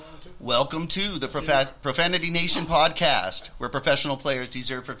Welcome to the Profanity Nation podcast, where professional players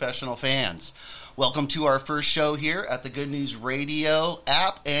deserve professional fans. Welcome to our first show here at the Good News Radio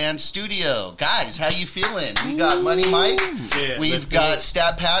app and studio. Guys, how you feeling? We got Money Mike, we've got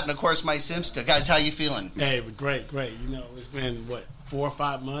Stat Pat, and of course my Simsta. Guys, how you feeling? Hey, great. You know, it's been, 4 or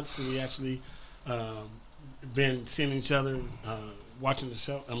 5 months since we actually been seeing each other, watching the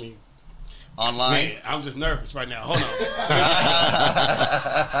show. I mean, online? Man, I'm just nervous right now. Hold on.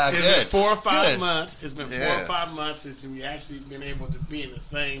 It's been 4 or 5 months. It's been 4 or 5 months since we actually been able to be in the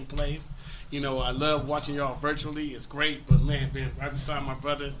same place. You know, I love watching y'all virtually. It's great, but man, being right beside my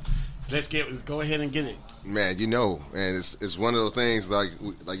brothers, let's go ahead and get it. Man, you know, and it's one of those things like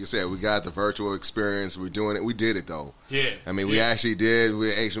you said, we got the virtual experience. We're doing it. We did it though. Yeah. I mean, we actually did.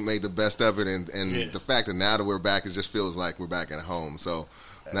 We actually made the best of it, and the fact that now that we're back, it just feels like we're back at home. So.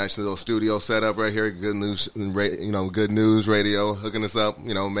 Nice little studio setup right here. Good news, Good News Radio, hooking us up,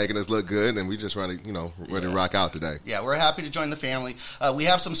 making us look good, and we just ready to rock out today. Yeah, we're happy to join the family. We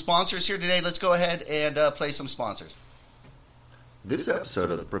have some sponsors here today. Let's go ahead and play some sponsors. This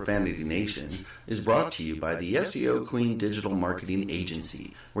episode of the Profanity Nation is brought to you by the SEO Queen Digital Marketing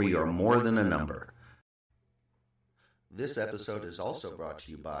Agency, where you are more than a number. This episode is also brought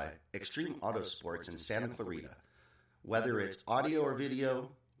to you by Extreme Auto Sports in Santa Clarita. Whether it's audio or video,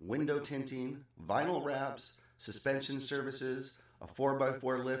 window tinting, vinyl wraps, suspension services, a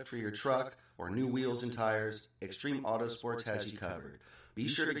 4x4 lift for your truck, or new wheels and tires, Extreme Auto Sports has you covered. Be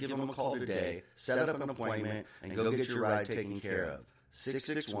sure to give them a call today, set up an appointment, and go get your ride taken care of.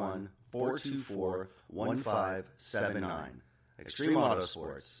 661-424-1579. Extreme Auto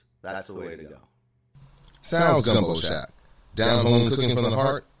Sports. That's the way to go. Sal's Gumbo Shack. Down home cooking from the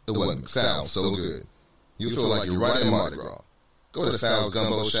heart, it wasn't Sal so good. You feel like you're right in Mardi Gras. Go to Sal's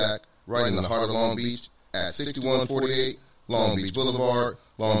Gumbo Shack, right in the heart of Long Beach, at 6148 Long Beach Boulevard,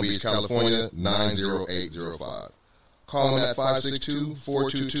 Long Beach, California, 90805. Call them at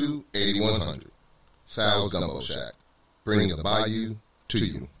 562-422-8100. Sal's Gumbo Shack, bringing the bayou to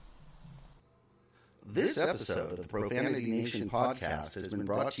you. This episode of the Profanity Nation podcast has been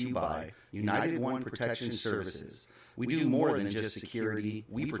brought to you by United One Protection Services. We do more than just security.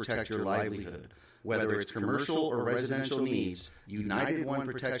 We protect your livelihood. Whether it's commercial or residential needs, United One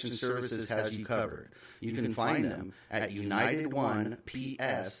Protection Services has you covered. You can find them at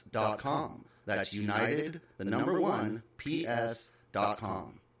UnitedOnePS.com. That's United, the number 1,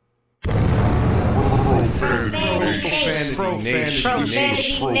 PS.com. Profanity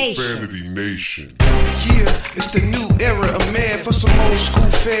Nation. Yeah, it's the new era of man for some old school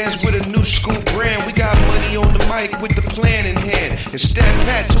fans with a new school brand. We got money on the mic with the plan in hand. And Stat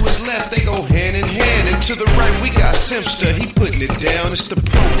Pat to his left, they go hand in hand. And to the right, we got Simsta, he putting it down. It's the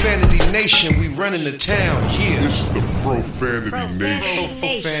Profanity Nation, we running the town. Yeah, it's the Profanity Nation.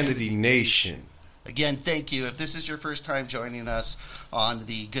 Profanity Nation. Again, thank you. If this is your first time joining us on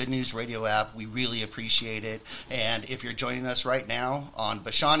the Good News Radio app, we really appreciate it. And if you're joining us right now on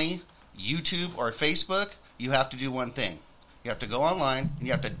Bashani, YouTube, or Facebook, you have to do one thing. You have to go online and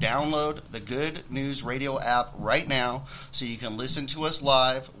you have to download the Good News Radio app right now so you can listen to us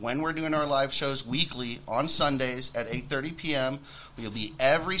live when we're doing our live shows weekly on Sundays at 8:30 p.m. We'll be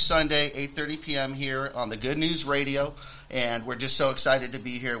every Sunday, 8:30 p.m. here on the Good News Radio, and we're just so excited to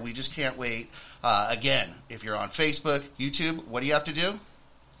be here. We just can't wait. Again, if you're on Facebook, YouTube, what do you have to do?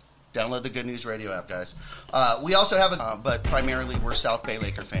 Download the Good News Radio app, guys. We also have but primarily we're South Bay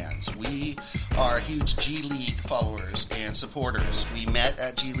Laker fans. We are huge G League followers and supporters. We met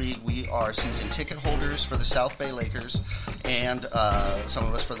at G League. We are season ticket holders for the South Bay Lakers and some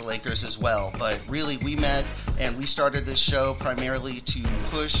of us for the Lakers as well. But really, we met and we started this show primarily to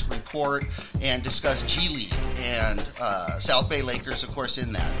push, report, and discuss G League and South Bay Lakers, of course,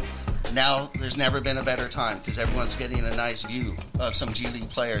 in that. Now, there's never been a better time because everyone's getting a nice view of some G League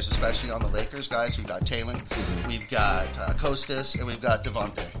players, especially on the Lakers, guys. We've got Talon, we've got Kostas, and we've got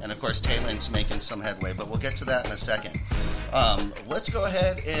Devontae. And, of course, Talon's making some headway, but we'll get to that in a second. Let's go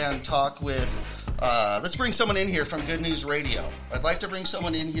ahead and talk with let's bring someone in here from Good News Radio. I'd like to bring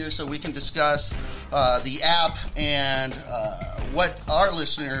someone in here so we can discuss the app and what our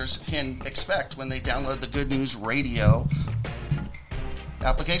listeners can expect when they download the Good News Radio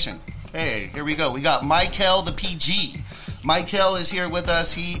application. Hey, here we go. We got Michael the PG. Michael is here with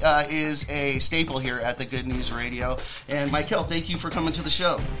us. He is a staple here at the Good News Radio. And Michael, thank you for coming to the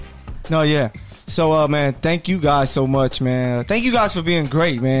show. No, yeah. So, man, thank you guys so much, man. Thank you guys for being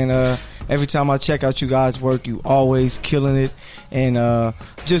great, man. every time I check out you guys' work, you always killing it. And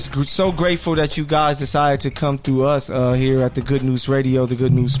just so grateful that you guys decided to come through us here at the Good News Radio, the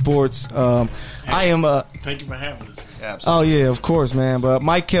Good News Sports. I am... Thank you for having us. Absolutely. Oh, yeah, of course, man. But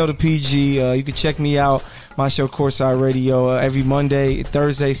Mike Kell, the PG, you can check me out, my show, Courtside Radio, every Monday,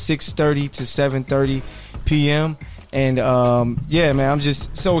 Thursday, 6:30 to 7:30 p.m. And, yeah, man, I'm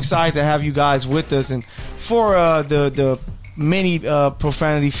just so excited to have you guys with us. And for the many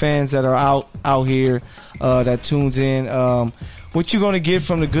profanity fans that are out here that tunes in, what you're going to get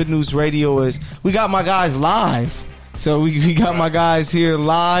from the Good News Radio is we got my guys live. So we got my guys here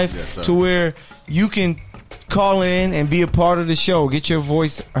live to where you can call in and be a part of the show. Get your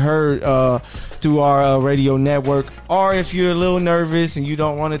voice heard through our radio network. Or if you're a little nervous and you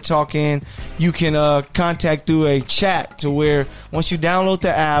don't want to talk in, you can contact through a chat to where once you download the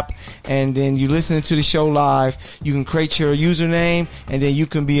app and then you listen to the show live, you can create your username and then you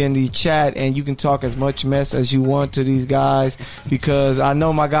can be in the chat and you can talk as much mess as you want to these guys, because I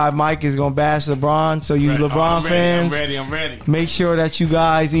know my guy Mike is going to bash LeBron. So you LeBron fans, I'm ready. Make sure that you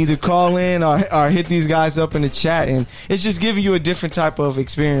guys either call in or hit these guys up in the chat, and it's just giving you a different type of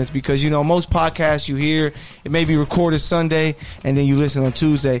experience, because most podcasts you hear, it may be recorded Sunday and then you listen on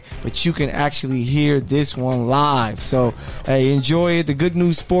Tuesday, but you can actually hear this one live. So hey, enjoy it. The Good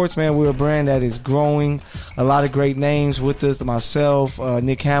News Sports, man, we're a brand that is growing. A lot of great names with us, myself,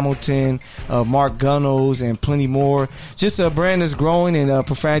 Nick Hamilton, Mark Gunnels, and plenty more. Just a brand that's growing, and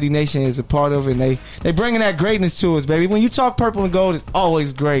Profanity Nation is a part of it, and they bringing that greatness to us, baby. When you talk purple and gold, it's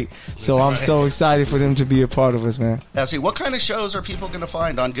always great. So I'm so excited for them to be a part of us, man. Absolutely. What kind of shows are people going to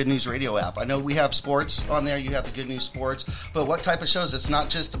find on Good News Radio app? I know we have sports on there. You have the Good News Sports. But what type of shows? It's not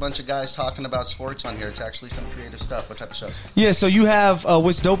just a bunch of guys talking about sports on here. It's actually some creative stuff. What type of shows? Yeah, so you have,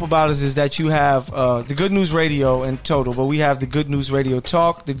 what's dope about us is that you have the Good News Radio in total, but we have the Good News Radio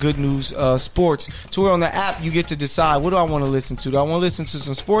Talk, the Good News Sports. So where on the app you get to decide, what do I want to listen to? Do I want to listen to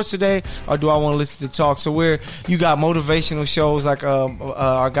some sports today, or do I want to listen to talk? So where you got motivational shows like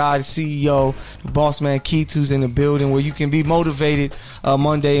our guy, the CEO, the boss man Keith, who's in the building, where you can be motivated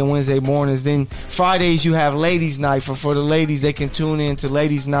Monday and Wednesday mornings. Then Fridays you have Ladies Night. For the ladies, they can tune in to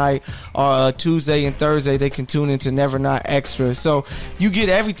Ladies Night, or Tuesday and Thursday they can tune into Never Not Extra. So you get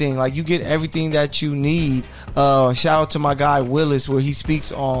everything. Like, you get everything that you need. Shout out to my guy Willis, where he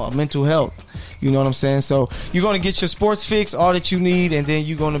speaks on mental health. You know what I'm saying? So you're going to get your sports fix, all that you need, and then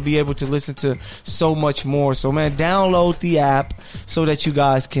you're going to be able to listen to so much more. So, man, download the app so that you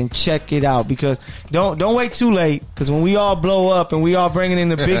guys can check it out, because don't wait too late, because when we all blow up and we all bringing in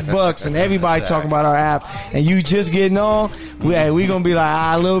the big bucks and everybody talking about our app and you just getting on, we going to be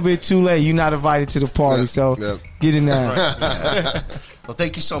like, a little bit too late. You're not invited to the party. So get in there. Well,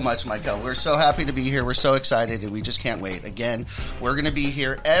 thank you so much, Michael. We're so happy to be here. We're so excited, and we just can't wait. Again, we're going to be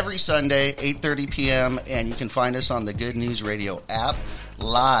here every Sunday, 8:30 p.m., and you can find us on the Good News Radio app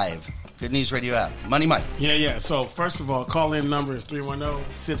live. Good News Radio app. Money Mike. Yeah. So, first of all, call-in number is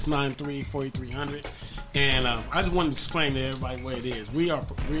 310-693-4300. And I just wanted to explain to everybody what it is. We are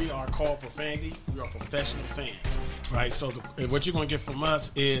called Profanity. We are professional fans, right? So what you're going to get from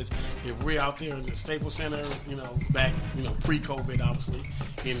us is, if we're out there in the Staples Center, back, pre-COVID, obviously,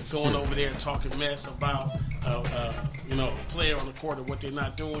 and going over there talking mess about, a player on the court or what they're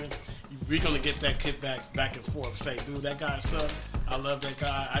not doing, we're going to get that kickback back and forth. Say, dude, that guy sucks. I love that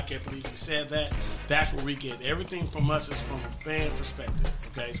guy. I can't believe you said that. That's what we get. Everything from us is from a fan perspective.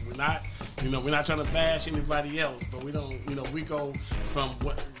 Okay, so we're not trying to bash anybody else, but we don't. We go from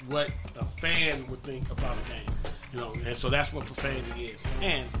what a fan would think about a game. And so that's what profanity is.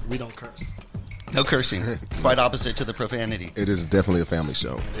 And we don't curse. No cursing. Quite opposite to the profanity. It is definitely a family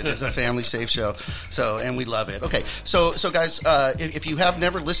show. It is a family safe show. So, and we love it. Okay. So guys, if you have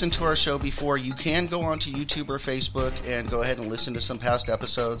never listened to our show before, you can go onto YouTube or Facebook and go ahead and listen to some past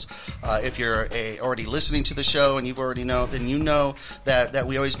episodes. If you're already listening to the show and you've already know, then you know that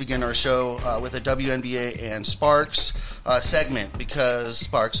we always begin our show with a WNBA and Sparks segment, because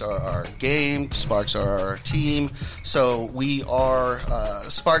Sparks are our game, Sparks are our team. So we are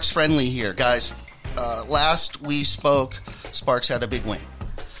Sparks friendly here, guys. Last we spoke, Sparks had a big win.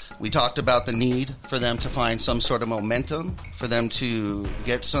 We talked about the need for them to find some sort of momentum, for them to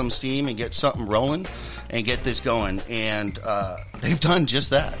get some steam and get something rolling and get this going. And they've done just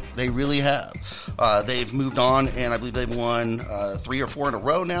that. They really have. They've moved on, and I believe they've won 3 or 4 in a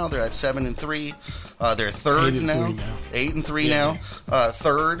row now. They're at 7-3. They're third now. 8-3 now.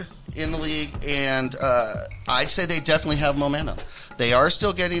 Third in the league. And I'd say they definitely have momentum. They are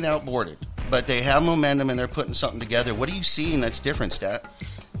still getting outboarded, but they have momentum and they're putting something together. What are you seeing that's different, Stat?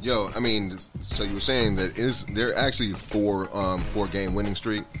 So you were saying that they're actually 4-game winning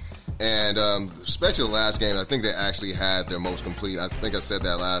streak, And especially the last game, I think they actually had their most complete. I think I said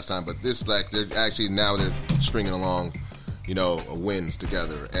that last time, but this they're actually now they're stringing along, wins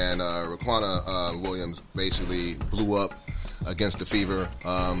together. And Raquana Williams basically blew up against the Fever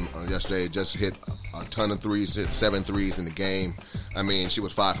yesterday. Just hit a ton of threes, hit 7 threes in the game. I mean, she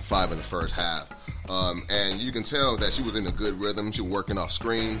was 5 for 5 in the first half. And you can tell that she was in a good rhythm. She was working off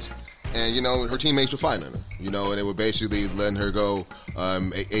screens. And, her teammates were fighting her, and they were basically letting her go,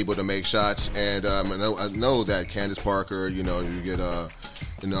 able to make shots. And I know that Candace Parker, you get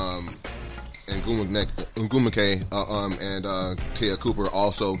Ngumake and Tia Cooper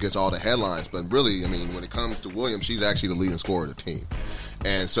also gets all the headlines. But really, I mean, when it comes to Williams, she's actually the leading scorer of the team.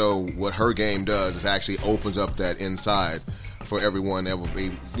 And so what her game does is actually opens up that inside for everyone that will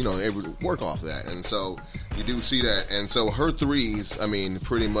be, able to work off that. And so you do see that. And so her threes, I mean,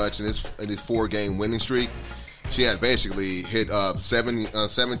 pretty much in this 4-game winning streak, she had basically hit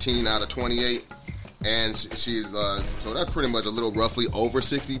 17 out of 28. And she's so that's pretty much a little roughly over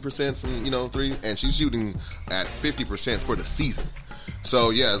 60% from three, and she's shooting at 50% for the season. So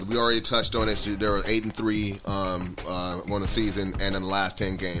yeah, we already touched on it. They were 8-3 on the season, and in the last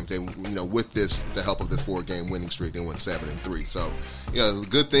 10 games, they with the help of this 4-game winning streak, they went 7-3. So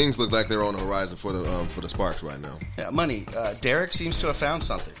good things look like they're on the horizon for the Sparks right now. Yeah, Money. Derek seems to have found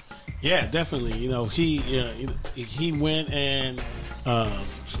something. Yeah, definitely. He went and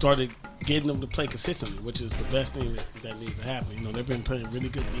started getting them to play consistently, which is the best thing that needs to happen. They've been playing really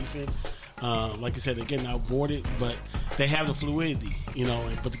good defense. Like I said, they're getting outboarded, but they have the fluidity,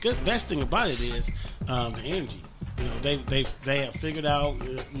 But the best thing about it is the energy. They have figured out,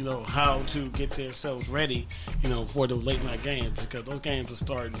 how to get themselves ready, for the late night games, because those games are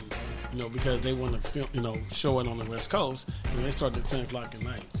starting, because they want to, show it on the West Coast. They start at 10 o'clock at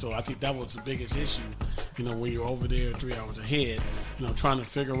night. So I think that was the biggest issue, when you're over there 3 hours ahead, trying to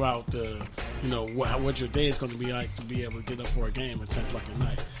figure out what your day is going to be like to be able to get up for a game at 10 o'clock at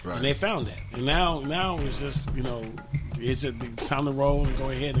night. Right. And they found that. And now it's just, it's just time to roll and go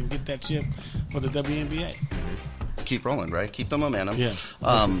ahead and get that chip for the WNBA. Mm-hmm. Keep rolling, right? Keep the momentum. Yeah.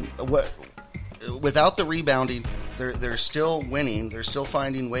 Without the rebounding, they're still winning. They're still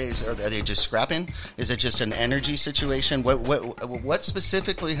finding ways. Are they just scrapping? Is it just an energy situation? What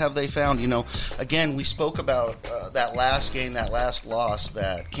specifically have they found? Again, we spoke about that last game, that last loss,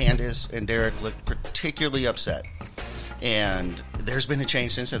 that Candace and Derek looked particularly upset. And there's been a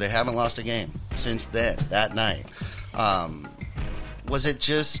change since then. They haven't lost a game since then, that night. Was it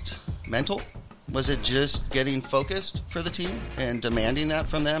just mental? Was it just getting focused for the team and demanding that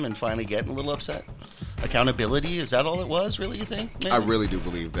from them and finally getting a little upset? Accountability, is that all it was, really, you think? Maybe? I really do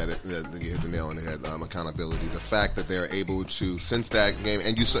believe that you hit the nail on the head, accountability. The fact that they're able to, since that game,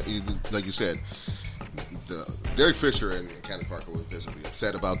 and like you said, Derek Fisher and Candace Parker were visibly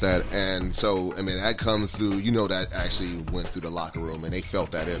upset about that. And so, I mean, that comes through, that actually went through the locker room and they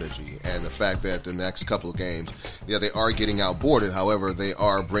felt that energy. And the fact that the next couple of games, they are getting outboarded. However, they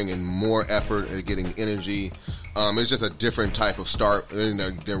are bringing more effort and getting energy. It's just a different type of start.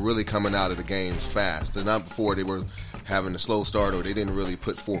 And they're really coming out of the games fast. And not before they were having a slow start or they didn't really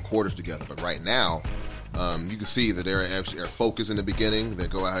put 4 quarters together. But right now, you can see that they're actually focused in the beginning. They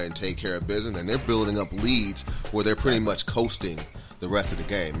go out and take care of business, and they're building up leads where they're pretty much coasting the rest of the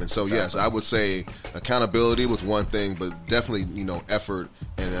game. And so, yes, I would say accountability was one thing, but definitely, effort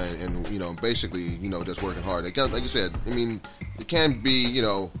and basically, just working hard. Like you said, I mean, it can't be,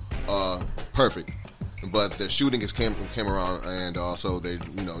 perfect, but the shooting came around, and also they,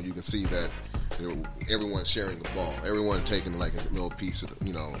 you can see that everyone's sharing the ball. Everyone's taking like a little piece of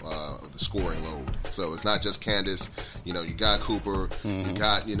the scoring load. So it's not just Candace. You got Cooper. Mm-hmm. You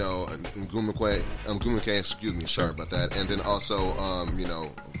got Ngumake. Excuse me. Sorry about that. And then also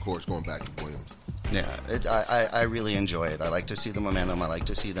of course going back to Williams. Yeah, I really enjoy it. I like to see the momentum. I like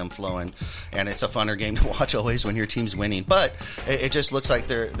to see them flowing, and it's a funner game to watch always when your team's winning. But it just looks like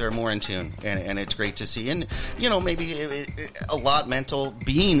they're more in tune, and it's great to see. And maybe a lot mental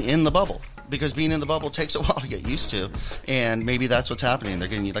being in the bubble. Because being in the bubble takes a while to get used to, and maybe that's what's happening. They're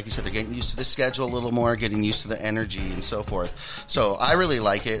getting, like you said, they're getting used to the schedule a little more, getting used to the energy and so forth. So I really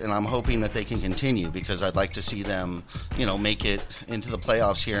like it, and I'm hoping that they can continue because I'd like to see them, make it into the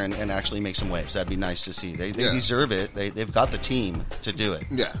playoffs here and actually make some waves. That'd be nice to see. They deserve it. They've got the team to do it.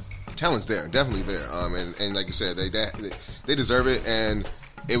 Yeah, talent's there, definitely there. And like you said, they deserve it. And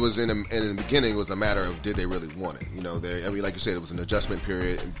it was in the beginning, it was a matter of did they really want it? Like you said, it was an adjustment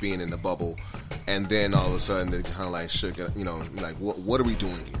period, being in the bubble, and then all of a sudden they kind of like shook. Like what are we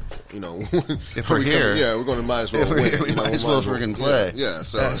doing here? If we're here, we're going to might as well win. We might as well if we're going to play. Yeah.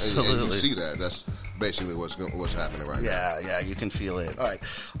 So absolutely, and you see that. basically what's happening right now. Yeah, you can feel it.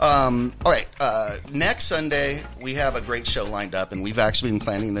 All right. Next Sunday, we have a great show lined up, and we've actually been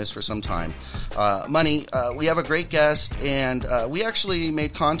planning this for some time. Money, we have a great guest, and we actually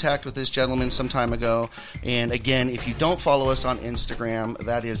made contact with this gentleman some time ago. And again, if you don't follow us on Instagram,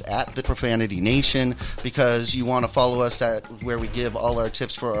 that is at the Profanity Nation, because you want to follow us at where we give all our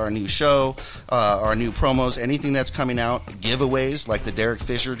tips for our new show, our new promos, anything that's coming out, giveaways like the Derek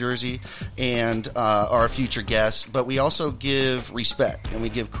Fisher jersey, and our future guests. But we also give respect and we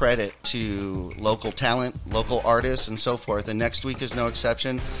give credit to local talent, local artists, and so forth. And next week is no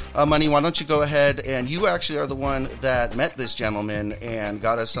exception. Money, why don't you go ahead, and you actually are the one that met this gentleman and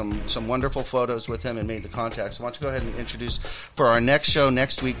got us some wonderful photos with him and made the contact. So why don't you go ahead and introduce for our next show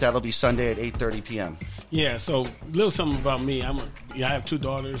next week. That'll be Sunday at 8:30 p.m. Yeah, so a little something about me. I have 2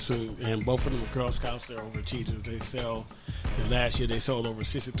 daughters, and both of them are Girl Scouts. They're overachievers. Last year they sold over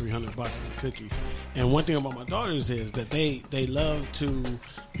 6,300 boxes of cookies. And one thing about my daughters is that they love to,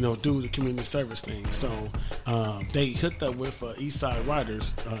 do the community service thing. So they hooked up with Eastside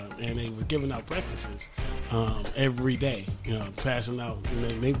Riders, and they were giving out breakfasts every day. Passing out.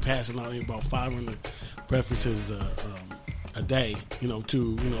 They passing out about 500 breakfasts a day. You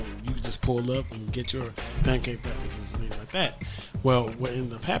can just pull up and get your pancake breakfasts and things like that. Well, what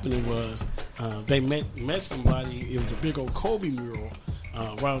ended up happening was they met somebody. It was a big old Kobe mural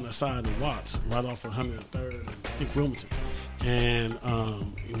right on the side of Watts, right off of 103rd and I think Wilmington. And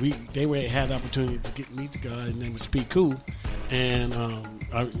they had the opportunity to meet the guy. His name was Pete Koo. And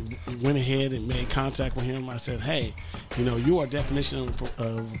I went ahead and made contact with him. I said, hey, you are definition of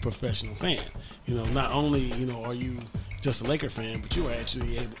a professional fan. Not only, are you just a Laker fan, but you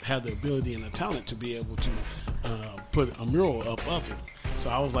actually have the ability and the talent to be able to put a mural up of it. So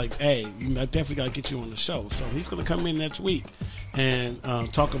I was like, hey, I definitely got to get you on the show. So he's going to come in next week and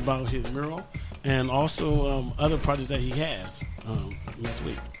talk about his mural and also other projects that he has next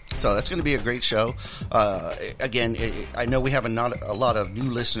week. So that's going to be a great show. Again, I know we have a lot of new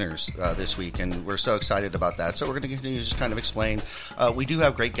listeners this week, and we're so excited about that. So we're going to continue to just kind of explain. We do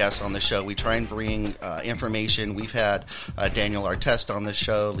have great guests on the show. We try and bring information. We've had Daniel Artest on the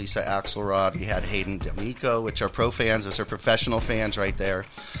show, Lisa Axelrod. We had Hayden D'Amico, which are pro fans. Those are professional fans right there.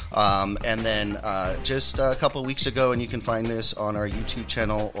 And then just a couple of weeks ago, and you can find this on our YouTube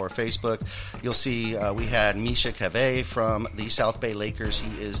channel or Facebook, you'll see we had Misha Cave from the South Bay Lakers.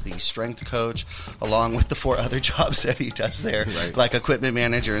 He is the strength coach, along with the 4 other jobs that he does there, right, like equipment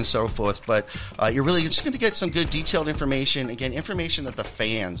manager and so forth. But you're really just going to get some good detailed information. Again, information that the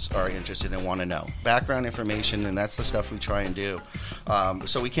fans are interested in, want to know. Background information, and that's the stuff we try and do.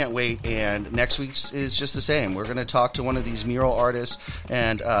 So we can't wait. And next week's is just the same. We're going to talk to one of these mural artists,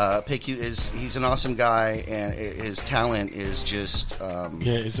 and Piku he's an awesome guy, and his talent is just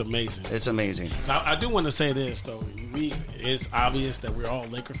it's amazing. It's amazing. Now, I do want to say this though. It's obvious that we're all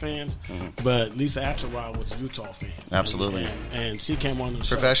Laker fans, but Lisa Axelrod was a Utah fan. Absolutely. And she came on the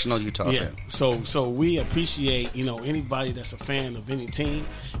show. Professional Utah fan. So we appreciate, anybody that's a fan of any team.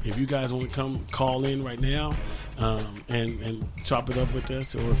 If you guys want to come call in right now and chop it up with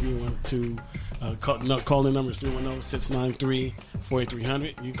us, or if you want to call in number is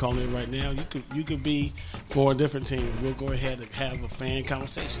 310-693-4300. You can call in right now. You could be for a different team. We'll go ahead and have a fan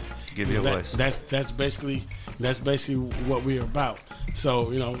conversation. Give you a voice. That's basically what we're about.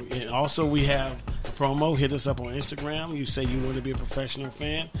 So, and also we have a promo. Hit us up on Instagram. You say you want to be a professional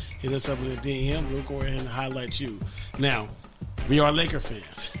fan. Hit us up in the DM. We'll go ahead and highlight you. Now, we are Laker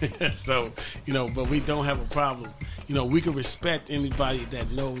fans. So, but we don't have a problem. We can respect anybody that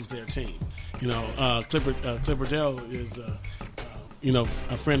knows their team. Clipper Dell is, a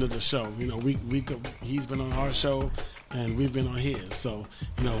friend of the show. He's been on our show, and we've been on his. So,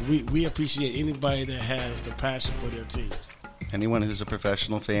 we appreciate anybody that has the passion for their teams. Anyone who's a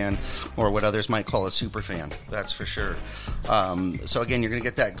professional fan, or what others might call a super fan, that's for sure. So again, you're going to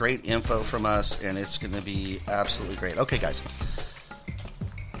get that great info from us, and it's going to be absolutely great. Okay, guys,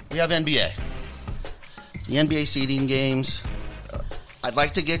 we have NBA. The NBA seeding games. I'd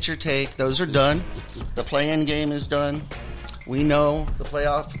like to get your take. Those are done. The play-in game is done. We know the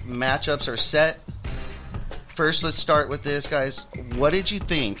playoff matchups are set. First, let's start with this, guys. What did you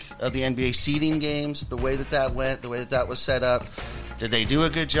think of the NBA seeding games, the way that went, the way that was set up? Did they do a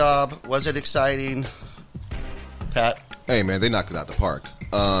good job? Was it exciting? Pat? Hey, man, they knocked it out the park.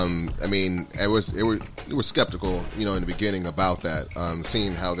 It was skeptical, in the beginning about that,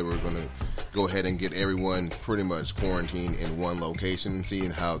 seeing how they were going to go ahead and get everyone pretty much quarantined in one location and seeing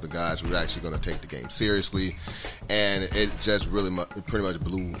how the guys were actually going to take the game seriously. And it just really pretty much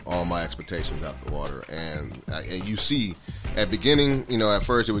blew all my expectations out the water. And you see, at beginning, at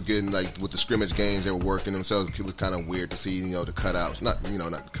first it was getting like with the scrimmage games, they were working themselves. It was kind of weird to see, the cutouts, not the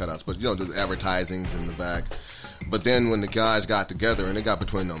cutouts, but the advertisings in the back. But then when the guys got together and they got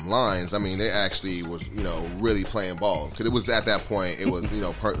between them lines, I mean, they actually was, really playing ball. Because it was at that point, it was,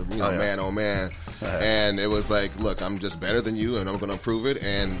 man on man. And it was like, look, I'm just better than you and I'm going to prove it.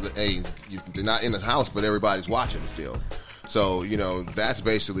 And, hey, they're not in the house, but everybody's watching still. So, that's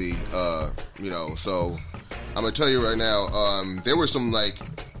basically, so I'm going to tell you right now, there were some,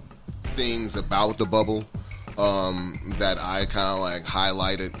 things about the bubble that I kind of,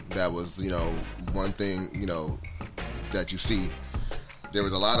 highlighted that was, one thing, that you see. There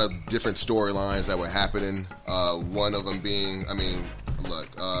was a lot of different storylines that were happening. One of them being,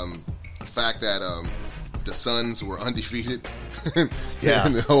 the fact that the Suns were undefeated. Yeah.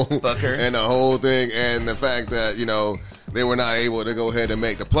 and the whole thing. And the fact that, they were not able to go ahead and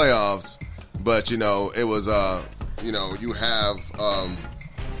make the playoffs. But, it was, you have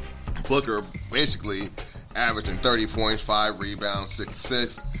Booker basically averaging 30 points, 5 rebounds, 6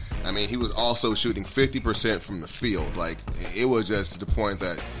 assists. I mean, he was also shooting 50% from the field. It was just to the point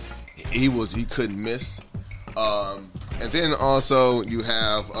that he couldn't miss. And then also you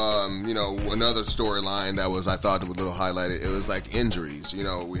have, another storyline that I thought was a little highlighted. It was injuries.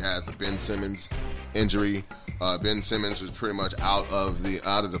 We had the Ben Simmons injury. Ben Simmons was pretty much out of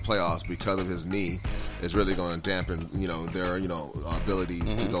the playoffs because of his knee. It's really going to dampen, their,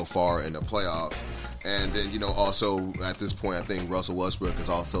 abilities to go far in the playoffs. And then, also at this point, I think Russell Westbrook is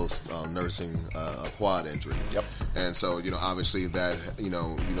also nursing a quad injury. Yep. And so, obviously that,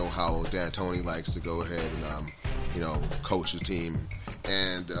 how D'Antoni likes to go ahead and, coach his team.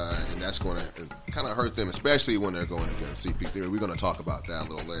 And that's going to kind of hurt them, especially when they're going against CP3. We're going to talk about that a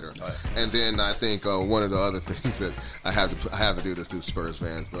little later. Right. And then I think one of the other things that I have to do this to Spurs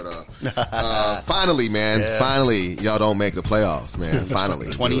fans, but finally, man, finally, y'all don't make the playoffs, man. Finally,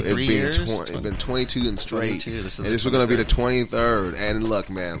 23 years. It's been 22 and straight. 22. This is going to be the 23rd. And look,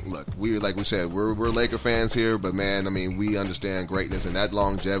 like we said, we're Laker fans here, but man, I mean, we understand greatness and that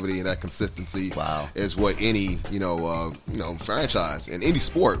longevity and that consistency. Wow. Is what any franchise in any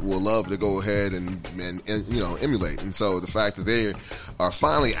sport will love to go ahead and emulate. And so the fact that they are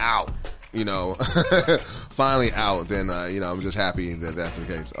finally out, then I'm just happy that that's the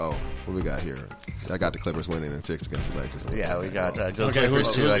case. Oh, what we got here? I got the Clippers winning in 6 against the Lakers. Yeah, we got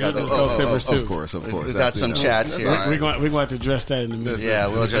Clippers too. I got Clippers too. Of course. We got some chats here. We're going to have to address that in a minute. Yeah,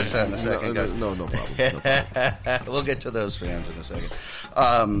 we'll address that in a second, guys. No problem. We'll get to those fans in a second.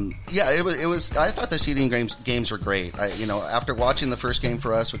 It was. I thought the seeding games were great. After watching the first game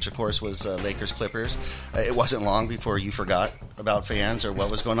for us, which of course was Lakers Clippers, it wasn't long before you forgot about fans or what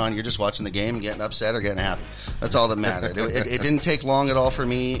was going on. You're just watching the game and getting upset or getting happy. That's all that mattered. It didn't take long at all for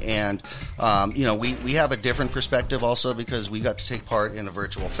me, and we have a different perspective also because we got to take part in a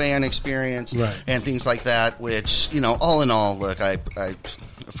virtual fan experience and things like that. Which all in all, look,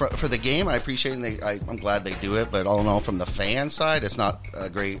 for the game, I appreciate it. And I'm glad they do it, but all in all, from the fan side, it's not a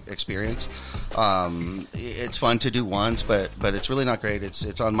great experience. It's fun to do once, but it's really not great.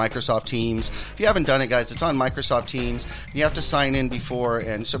 It's on Microsoft Teams. If you haven't done it, guys, it's on Microsoft Teams. You have to sign in before,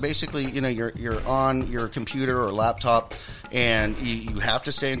 and so basically, you're on your computer or laptop, and you have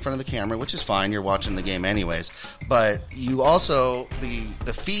to stay in front of the camera, which is fine. You're watching the game anyways, but you also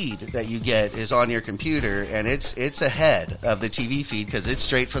the feed that you get is on your computer, and it's ahead of the TV feed because it's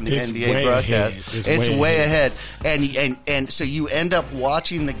straight from the NBA broadcast. It's way ahead. And so you end up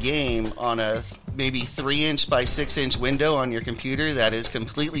watching the game on a maybe 3-inch by 6-inch window on your computer that is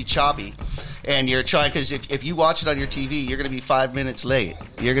completely choppy. And you're trying, because if you watch it on your TV, you're going to be 5 minutes late.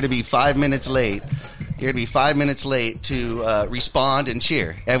 You're going to be 5 minutes late. You're going to be 5 minutes late to respond and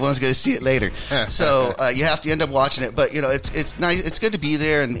cheer. Everyone's going to see it later. So you have to end up watching it. But, it's nice. It's good to be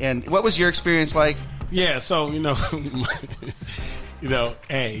there. And what was your experience like? Yeah, so,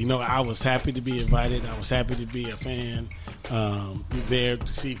 I was happy to be invited. I was happy to be a fan there to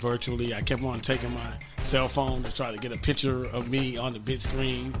see virtually. I kept on taking my cell phone to try to get a picture of me on the big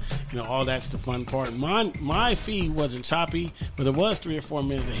screen. All that's the fun part. My feed wasn't choppy, but it was 3 or 4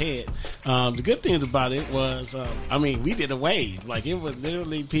 minutes ahead. The good things about it was, we did a wave. It was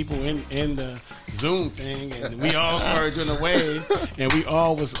literally people in the Zoom thing, and we all started doing a wave, and we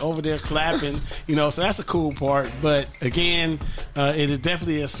all was over there clapping. So that's a cool part. But again, it is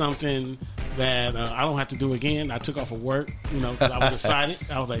definitely something that I don't have to do again. I took off of work, because I was excited.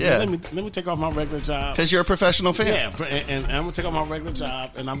 I was like, let me take off my regular job. Because you're a professional fan. Yeah, and I'm going to take off my regular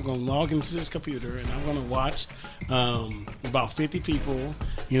job, and I'm going to log into this computer, and I'm going to watch about 50 people,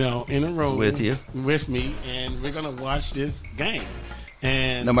 in a room. With me, and we're going to watch this game.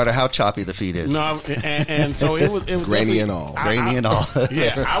 And no matter how choppy the feed is. No, and so it was grainy and all. Grainy and all.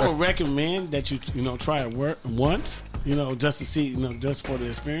 Yeah, I would recommend that you try it once, just to see, just for the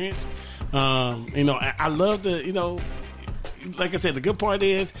experience. I love the, like I said, the good part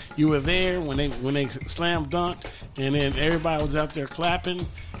is you were there when they slam dunked, and then everybody was out there clapping.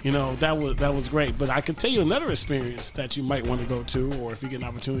 That was great. But I can tell you another experience that you might want to go to, or if you get an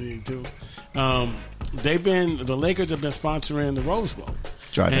opportunity to. The Lakers have been sponsoring the Rose Bowl.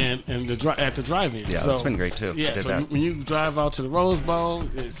 Drive-in. And at the drive-in. Yeah, that's been great too. Yeah, so when you drive out to the Rose Bowl,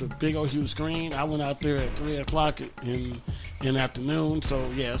 it's a big old huge screen. I went out there at 3:00 in the afternoon, so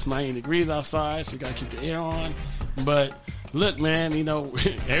yeah, it's 90 degrees outside, so you gotta keep the air on. But look, man,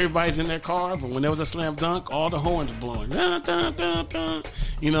 everybody's in their car, but when there was a slam dunk, all the horns are blowing. Dun, dun, dun, dun.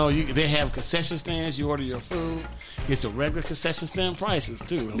 They have concession stands. You order your food. It's the regular concession stand prices,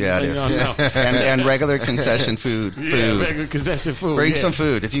 too. Yeah, it is. And regular concession food. Yeah, regular concession food. Bring some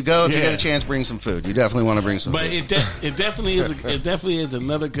food. If you get a chance, bring some food. You definitely want to bring some food. But it definitely is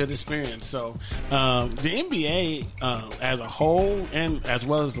another good experience. So the NBA as a whole, and as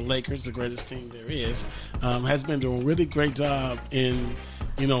well as the Lakers, the greatest team there is, has been doing a really great job in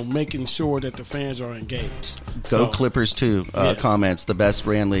making sure that the fans are engaged. Go Clippers too. Comments, the best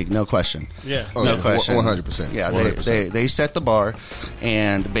brand league, no question. Yeah, no question, 100%. Yeah, 100%. They set the bar,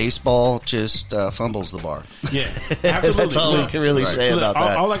 and baseball just fumbles the bar. Yeah, absolutely. That's all we can really say about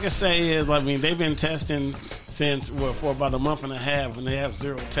that. All I can say is, they've been testing since for about a month and a half, and they have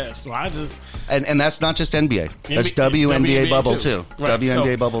 0 tests. So I just and that's not just NBA. That's WNBA bubble too. Right.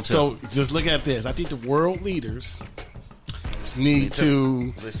 WNBA bubble too. So just look at this. I think the world leaders need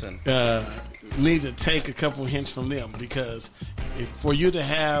to take a couple hints from them, because for you to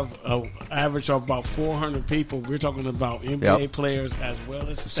have an average of about 400 people, we're talking about NBA players as well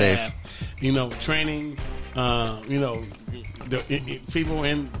as staff, training, the people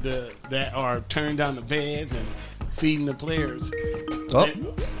that are turning down the beds and feeding the players. Oh,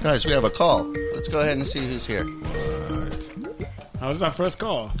 guys, we have a call. Let's go ahead and see who's here. That was our first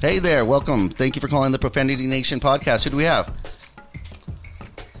call. Hey there, welcome. Thank you for calling the Profanity Nation podcast. Who do we have?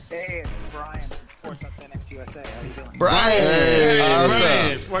 Hey, it's Brian from Sports Authentic USA. How you doing? Brian. Hey, awesome.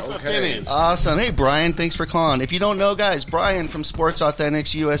 Brian, Sports Authentic. Awesome. Hey, Brian, thanks for calling. If you don't know, guys, Brian from Sports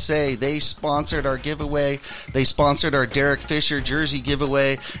Authentics USA, they sponsored our giveaway. They sponsored our Derek Fisher jersey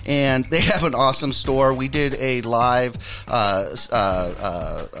giveaway, and they have an awesome store. We did a live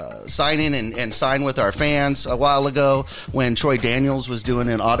sign-in and sign with our fans a while ago when Troy Daniels was doing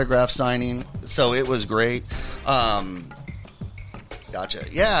an autograph signing, so it was great. Gotcha.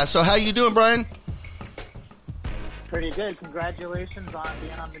 Yeah, so how you doing, Brian? Pretty good. Congratulations on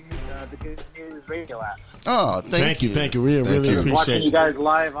being on the Good News Radio app. Oh, thank you. Thank you. We really appreciate watching you guys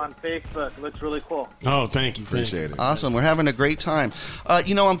live on Facebook. It looks really cool. Oh, thank you. Appreciate it. Awesome. We're having a great time.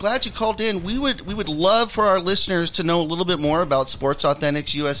 I'm glad you called in. We would love for our listeners to know a little bit more about Sports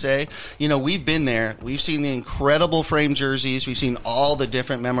Authentics USA. We've been there. We've seen the incredible frame jerseys. We've seen all the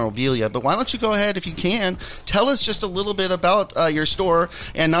different memorabilia. But why don't you go ahead, if you can, tell us just a little bit about your store,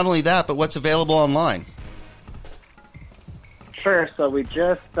 and not only that, but what's available online. Sure. So we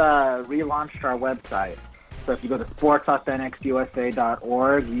just relaunched our website. So if you go to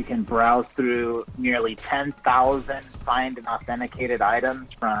sportsauthenticusa.org, you can browse through nearly 10,000 signed and authenticated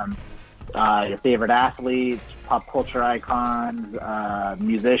items from your favorite athletes, pop culture icons,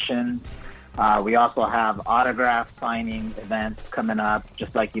 musicians. We also have autograph signing events coming up,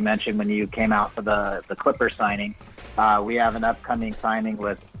 just like you mentioned when you came out for the Clippers signing. We have an upcoming signing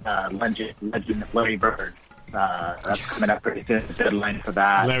with legend Larry Bird. That's coming up pretty soon. The deadline for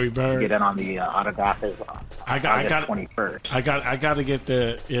that. Larry Bird. Get in on the autograph is August 21st. I got to get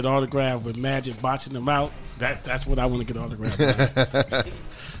it autographed with Magic botching them out. That's what I want to get autographed.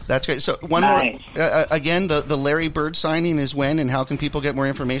 That's great. So one nice. more again, the Larry Bird signing is when, and how can people get more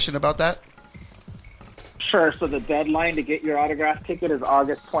information about that? Sure. So the deadline to get your autograph ticket is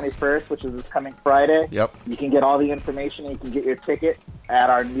August 21st, which is this coming Friday. Yep. You can get all the information and you can get your ticket at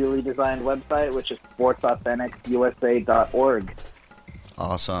our newly designed website, which is sportsauthenticusa.org.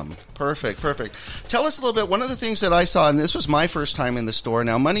 Awesome. Perfect. Tell us a little bit. One of the things that I saw, and this was my first time in the store.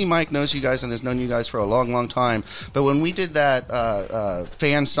 Now, Money Mike knows you guys and has known you guys for a long, long time. But when we did that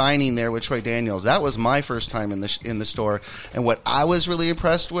fan signing there with Troy Daniels, that was my first time in the store. And what I was really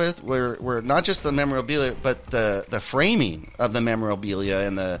impressed with were not just the memorabilia, but the framing of the memorabilia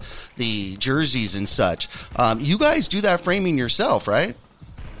and the jerseys and such. You guys do that framing yourself, right?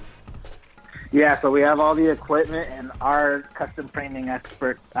 Yeah, so we have all the equipment, and our custom framing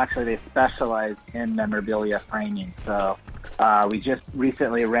experts, actually, they specialize in memorabilia framing. So we just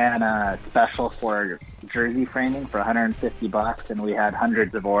recently ran a special for jersey framing for $150, and we had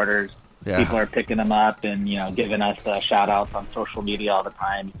hundreds of orders. Yeah. People are picking them up and, giving us shout-outs on social media all the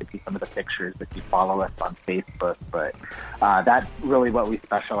time. You can see some of the pictures if you follow us on Facebook. But that's really what we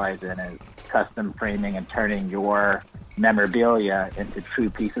specialize in, is custom framing and turning your memorabilia into true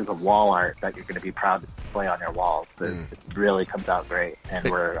pieces of wall art that you're going to be proud to display on your walls. It really comes out great, and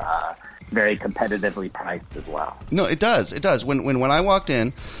we're very competitively priced as well. No, it does. When I walked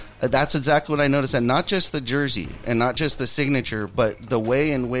in, that's exactly what I noticed, and not just the jersey and not just the signature, but the way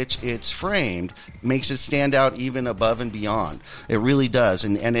in which it's framed makes it stand out even above and beyond. It really does,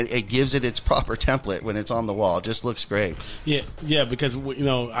 and it gives it its proper template when it's on the wall. It just looks great. Yeah, because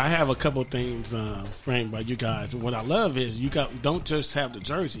I have a couple things framed by you guys, and what I love is don't just have the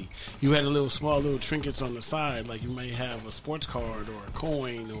jersey. You had small little trinkets on the side, like you may have a sports card or a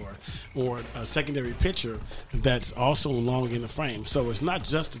coin or a secondary picture that's also along in the frame. So it's not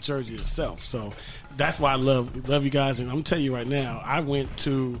just the jersey itself. So that's why I love you guys. And I'm gonna tell you right now, I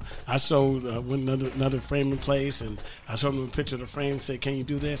showed another framing place, and I showed them a picture of the frame and said, "Can you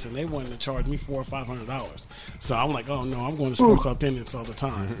do this?" And they wanted to charge me $400 or $500. So I'm like, "Oh no, I'm going to Sports Authentics all the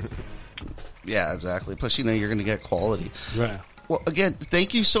time." Yeah, exactly. Plus, you're going to get quality. Right. Well, again,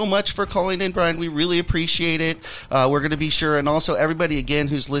 thank you so much for calling in, Brian. We really appreciate it. We're going to be sure, and also everybody, again,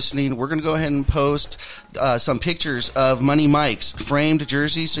 who's listening, we're going to go ahead and post some pictures of Money Mike's framed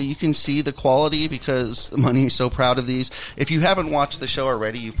jerseys so you can see the quality, because Money is so proud of these. If you haven't watched the show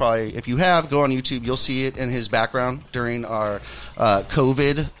already, if you have, go on YouTube. You'll see it in his background during our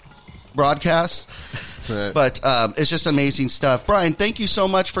COVID broadcasts. But it's just amazing stuff. Brian, thank you so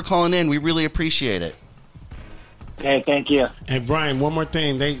much for calling in. We really appreciate it. Hey, thank you. And Brian, one more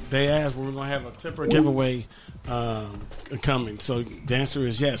thing. They asked when we're going to have a Clipper giveaway coming. So the answer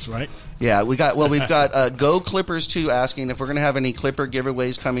is yes, right? Yeah, we've got Go Clippers 2 asking if we're going to have any Clipper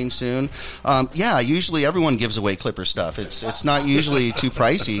giveaways coming soon. Yeah, usually everyone gives away Clipper stuff. It's not usually too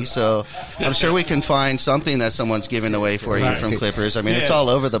pricey, so I'm sure we can find something that someone's giving away for you from Clippers. I mean, it's all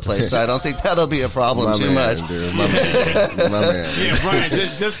over the place, so I don't think that'll be a problem much. Dude, my man. Yeah, Brian,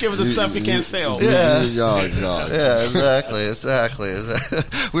 just give us the stuff you can't sell. Yeah, yeah, exactly.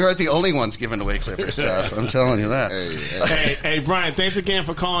 We aren't the only ones giving away Clipper stuff. I'm telling you that. Hey, Brian, thanks again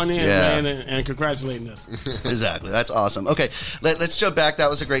for calling in. Yeah. And congratulating us. Exactly. That's awesome. Okay, let's jump back. That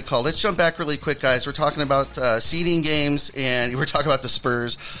was a great call. Let's jump back really quick, guys. We're talking about seeding games, and we're talking about the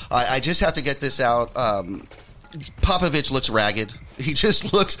Spurs. I just have to get this out. Popovich looks ragged. He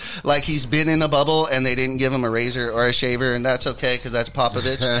just looks like he's been in a bubble and they didn't give him a razor or a shaver, and that's okay because that's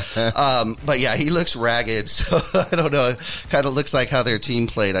Popovich. But yeah, he looks ragged. So I don't know. Kind of looks like how their team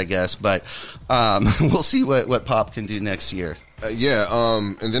played, I guess. But we'll see what Pop can do next year.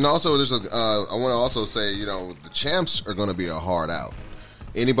 And then also I want to also say, the champs are going to be a hard out.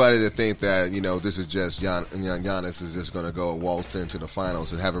 Anybody that think that, this is just Giannis is just going to go waltz into the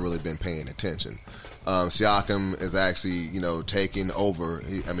finals and haven't really been paying attention. Siakam is actually, taking over.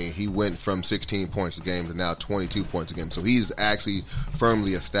 He went from 16 points a game to now 22 points a game. So he's actually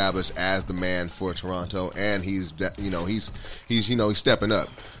firmly established as the man for Toronto, and he's stepping up.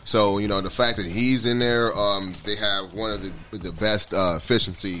 So, the fact that he's in there, they have one of the best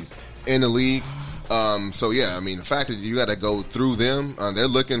efficiencies in the league. The fact that you got to go through them, they're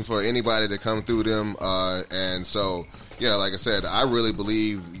looking for anybody to come through them, and so. Yeah, like I said, I really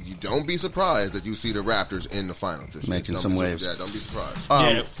believe you don't be surprised that you see the Raptors in the finals. Making some waves. Yeah, don't be surprised.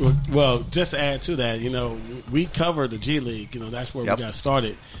 Well, just to add to that, we cover the G League. That's where we got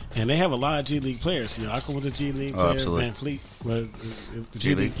started. And they have a lot of G League players. Jakob was a G League player. Absolutely. Van Fleet was a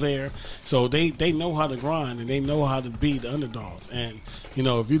G League player. So they know how to grind, and they know how to beat the underdogs. And,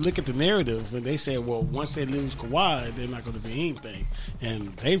 if you look at the narrative, and they say, well, once they lose Kawhi, they're not going to be anything.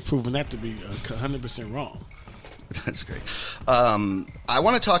 And they've proven that to be 100% wrong. That's great. I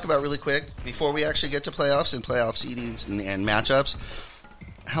want to talk about really quick, before we actually get to playoffs and playoff seedings and matchups,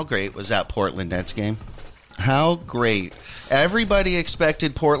 how great was that Portland Nets game? How great. Everybody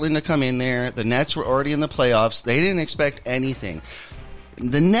expected Portland to come in there. The Nets were already in the playoffs. They didn't expect anything.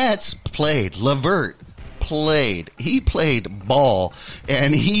 The Nets played LeVert, played. He played ball,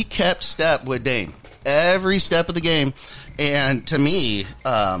 and he kept step with Dame every step of the game. And to me,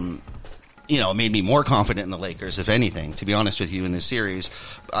 it made me more confident in the Lakers, if anything, to be honest with you, in this series.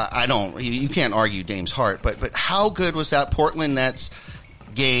 You can't argue Dame's heart, but how good was that Portland Nets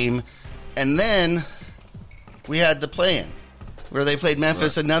game? And then we had the play-in where they played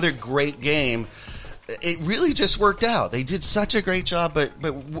Memphis, another great game. It really just worked out. They did such a great job, but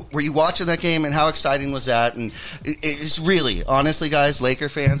were you watching that game, and how exciting was that? And it's really, honestly, guys, Laker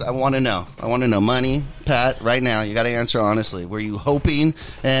fans, I want to know. Money, Pat, right now, you got to answer honestly. Were you hoping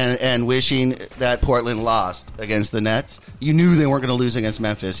and wishing that Portland lost against the Nets? You knew they weren't going to lose against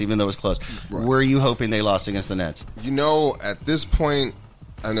Memphis, even though it was close. Right. Were you hoping they lost against the Nets? At this point,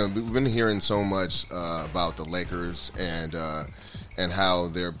 I know we've been hearing so much about the Lakers and how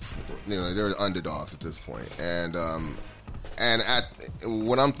they're underdogs at this point. And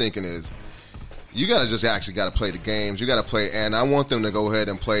what I'm thinking is, you got to play the games. You got to play, and I want them to go ahead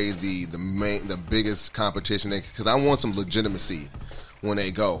and play the biggest competition, because I want some legitimacy when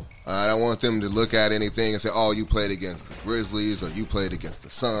they go. I don't want them to look at anything and say, "Oh, you played against the Grizzlies or you played against the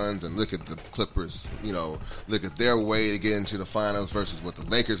Suns," and look at the Clippers. Look at their way to get into the finals versus what the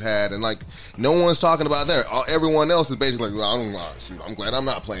Lakers had, and no one's talking about that. Everyone else is basically like, I'm glad I'm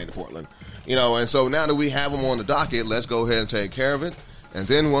not playing in Portland, And so now that we have them on the docket, let's go ahead and take care of it, and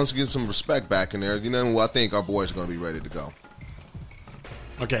then once we get some respect back in there, I think our boys are going to be ready to go.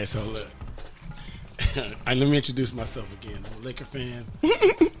 Okay, so look. Let me introduce myself again. I'm a Laker fan,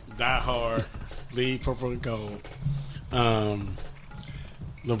 die hard, bleed purple and gold.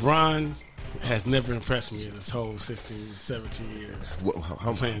 LeBron has never impressed me in this whole 16, 17 years.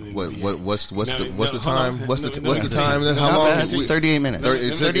 What's the time? What's the time? How long? 38 minutes.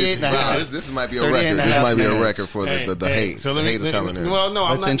 38 and a half. This might be a record. This might be a record for the hate. So the hate is coming in. Well, no,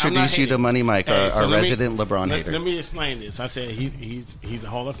 let's introduce you to Money Mike, our resident LeBron hater. Let me explain this. I said he's a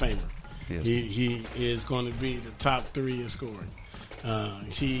Hall of Famer. He is going to be the top 3 in scoring.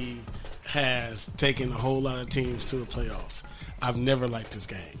 He has taken a whole lot of teams to the playoffs. I've never liked this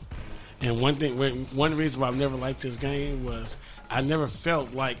game. And one reason why I've never liked this game was I never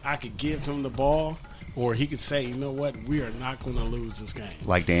felt like I could give him the ball, or he could say, you know what, we are not going to lose this game.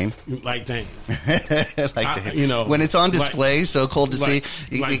 Like Dame? Like Dame. Dame. When it's on display, so cool to see,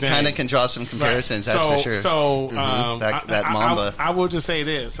 you kind of can draw some comparisons, that's for sure. So, that Mamba. I will just say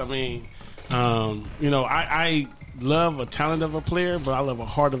this. I mean, I love a talent of a player, but I love a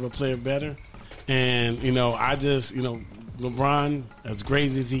heart of a player better. And, LeBron, as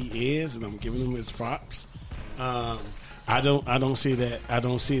great as he is, and I'm giving him his props, I don't see that. I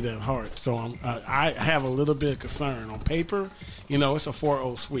don't see that heart. So I have a little bit of concern. On paper, it's a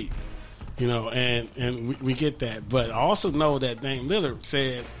 4-0 sweep. And we get that. But I also know that Dame Lillard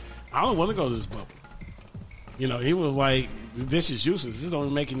said, I don't want to go to this bubble. He was like, this is useless. This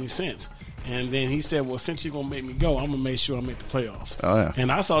doesn't make any sense. And then he said, well, since you're going to make me go, I'm going to make sure I make the playoffs. Oh, yeah.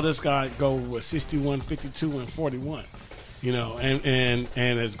 And I saw this guy go with 61, 52, and 41. And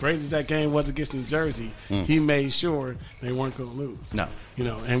as great as that game was against New Jersey, he made sure they weren't going to lose. No.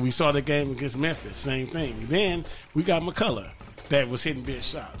 And we saw the game against Memphis, same thing. And then we got McCullough that was hitting big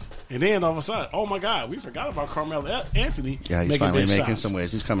shots. And then all of a sudden, oh my God, we forgot about Carmelo Anthony. Yeah, he's finally making some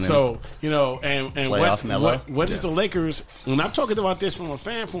waves. He's coming in. So, and what is the Lakers, when I'm talking about this from a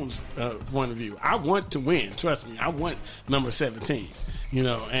fan point of view, I want to win. Trust me, I want number 17.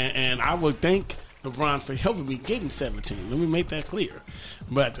 And I would thank LeBron for helping me getting 17. Let me make that clear.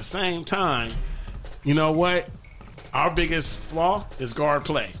 But at the same time, you know what? Our biggest flaw is guard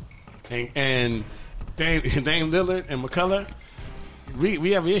play. And Dame Lillard and McCullough,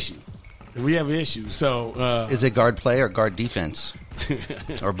 we have an issue. We have an issue. So is it guard play or guard defense?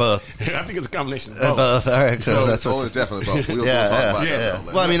 Or both? I think it's a combination of both. Both. All right. So that's it's definitely both. We'll talk about that.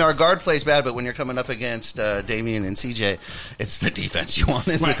 Well, I mean, our guard plays bad, but when you're coming up against Damian and CJ, it's the defense you want.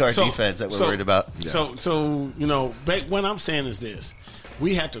 It's the guard defense that we're worried about. Yeah. So what I'm saying is this: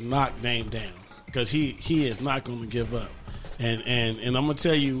 we have to knock Dame down because he is not going to give up. And I'm gonna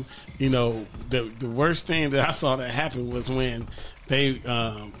tell you, the worst thing that I saw that happen was when they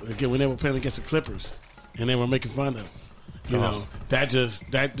were playing against the Clippers and they were making fun of him. That just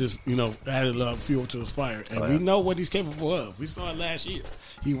added a lot of fuel to his fire, and we know what he's capable of. We saw it last year.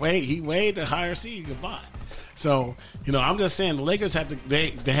 He weighed the higher seed goodbye. So I'm just saying the Lakers have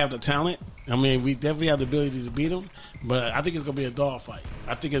they have the talent. I mean, we definitely have the ability to beat them, but I think it's going to be a dogfight.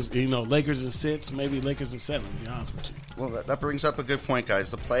 I think it's Lakers in 6, maybe Lakers in 7. To be honest with you. Well, that brings up a good point,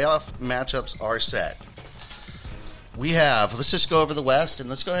 guys. The playoff matchups are set. let's just go over the West, and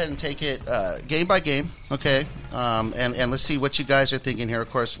let's go ahead and take it game by game, okay? And let's see what you guys are thinking here.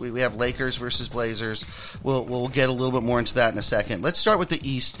 Of course, we have Lakers versus Blazers. We'll get a little bit more into that in a second. Let's start with the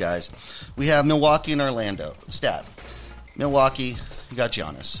East, guys. We have Milwaukee and Orlando. Stat. Milwaukee, you got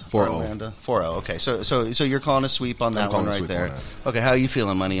Giannis. 4-0. Orlando, 4-0. Okay, so you're calling a sweep on that one right there. Okay, how are you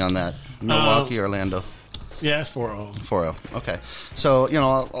feeling, Money, on that? Milwaukee, Orlando? Yeah, it's 4-0. 4-0. Okay. So,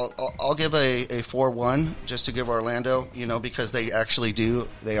 I'll give a 4-1 just to give Orlando, because they actually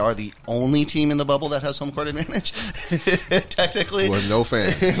they are the only team in the bubble that has home court advantage, technically. With no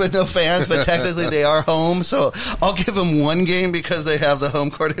fans. With no fans, but technically they are home. So I'll give them one game because they have the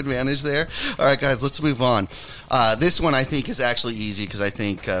home court advantage there. All right, guys, let's move on. This one I think is actually easy because I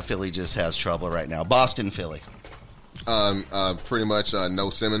think Philly just has trouble right now. Boston, Philly. Pretty much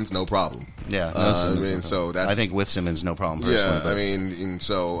no Simmons, no problem. Yeah, no Simmons, I mean, so that's. I think with Simmons, no problem. Yeah, I mean, and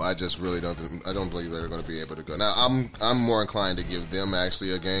so I just really don't. I don't believe they're going to be able to go. Now, I'm more inclined to give them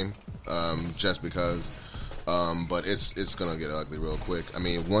actually a game, just because. But it's going to get ugly real quick. I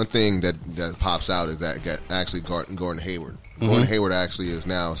mean, one thing that pops out is that actually Gordon Hayward. Mm-hmm. Gordon Hayward actually is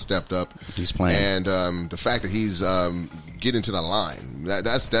now stepped up. He's playing, and the fact that he's getting to the line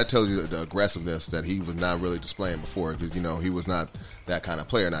that tells you the aggressiveness that he was not really displaying before, because he was not that kind of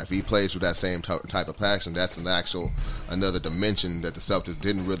player. Now, if he plays with that same type of passion, that's another dimension that the Celtics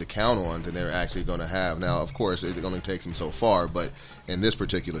didn't really count on that they're actually going to have. Now, of course, it only takes them so far, but in this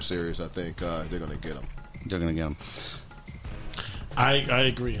particular series, I think they're going to get him. They're going to get him. I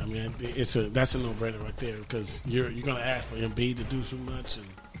agree. I mean, that's a no-brainer right there, because you're going to ask for Embiid to do so much, and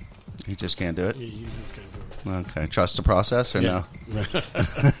he just can't do it. He just can't do it. Okay, trust the process or no?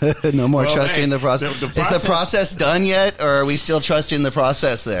 No more trusting the process. Is the process done yet, or are we still trusting the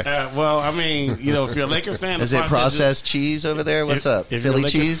process there? Well, I mean, if you're a Laker fan, is it processed cheese over there? What's up? Philly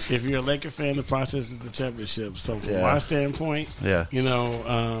cheese? If you're a Laker fan, the process is the championship. So from my standpoint,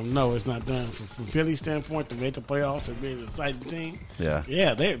 no, it's not done. From Philly's standpoint, to make the playoffs and being an exciting team, they're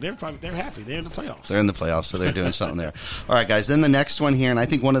happy. They're in the playoffs. They're in the playoffs, so they're doing something there. All right, guys. Then the next one here, and I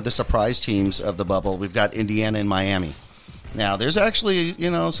think one of the surprise teams of the bubble, we've got Indiana and Miami. Now, there's actually,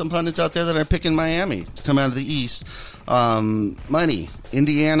 some pundits out there that are picking Miami to come out of the East. Money,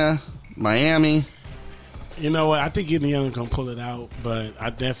 Indiana, Miami. You know what? I think Indiana going to pull it out, but I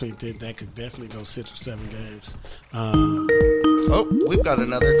definitely think that could definitely go 6 or 7 games. We've got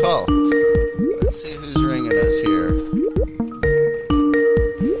another call. Let's see who's ringing us here.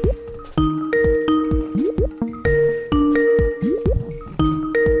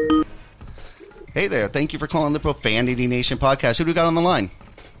 Hey there. Thank you for calling the Profanity Nation podcast. Who do we got on the line?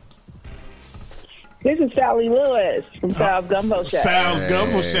 This is Sally Lewis from Sal's Gumbo Shack. Sal's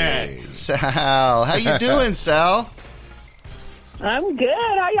Gumbo Shack. Sal. How you doing, Sal? I'm good.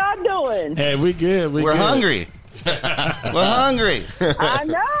 How y'all doing? Hey, we good. We're hungry. We're hungry. I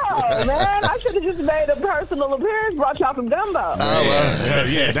know, man. I should have just made a personal appearance, brought y'all some gumbo.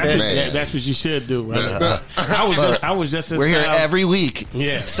 That's what you should do. Right? I was just. We're here every week.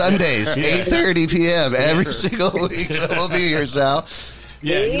 Yeah, Sundays, 8:30 p.m. every single week. So we'll be here, Sal.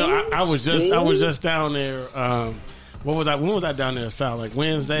 Yeah, I was just down there. When was I down there, Sal? Like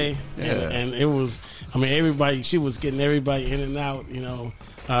Wednesday, and it was. I mean, everybody. She was getting everybody in and out.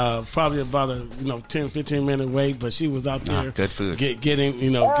 Probably about a 10-15 minute wait, but she was out there. Good food.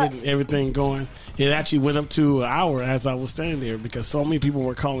 Getting everything going. It actually went up to an hour as I was standing there because so many people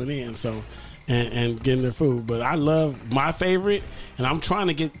were calling in. So. And getting their food. But I love my favorite, and I'm trying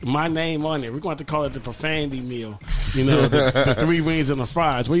to get my name on there. We're going to call it the Profanity Meal. The 3 wings and the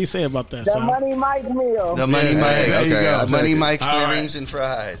fries. What do you say about that, The Sal? Money Mike Meal. The Money Mike. There you go. Money Mike's 3 rings and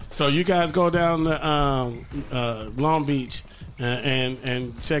fries. So you guys go down to Long Beach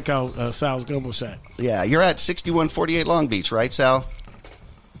and check out Sal's Gumbo Shack. Yeah, you're at 6148 Long Beach, right, Sal?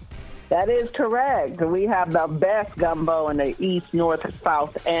 That is correct. We have the best gumbo in the East, North,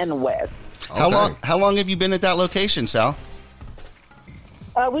 South, and West. Okay. How long have you been at that location, Sal?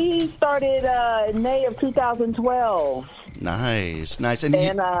 We started in May of 2012. Nice. And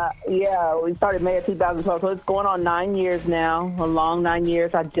we started May of 2012, so it's going on 9 years now, a long 9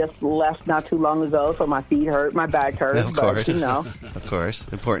 years. I just left not too long ago, so my feet hurt, my back hurt. Of course. But, Of course.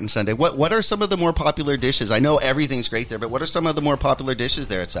 Important Sunday. What are some of the more popular dishes? I know everything's great there, but what are some of the more popular dishes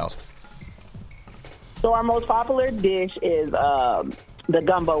there at Sal's? So our most popular dish is the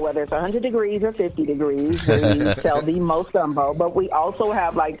gumbo, whether it's 100 degrees or 50 degrees. We sell the most gumbo. But we also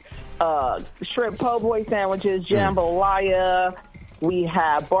have, shrimp po' boy sandwiches, jambalaya. We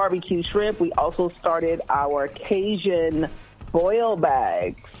have barbecue shrimp. We also started our Cajun boil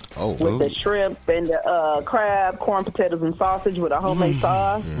bags with the shrimp and the crab, corn, potatoes, and sausage with a homemade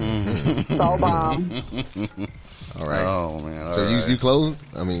sauce. So bomb. All right. Oh man. So you closed?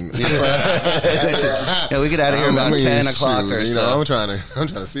 I mean, yeah, we get out of here about 10 o'clock or so. You know, I'm trying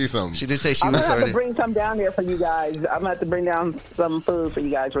to see something. She did say she I'm was gonna have already. to bring some down there for you guys. I'm gonna have to bring down some food for you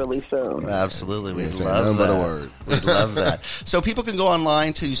guys really soon. Absolutely, we'd Nothing love but a that. word. We'd love that. So people can go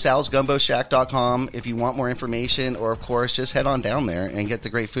online to salsgumboshack.com if you want more information, or of course just head on down there and get the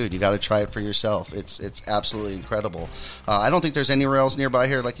great food. You got to try it for yourself. It's absolutely incredible. I don't think there's anywhere else nearby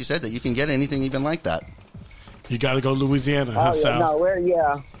here, like you said, that you can get anything even like that. You got to go to Louisiana, huh, Oh yeah, Sal?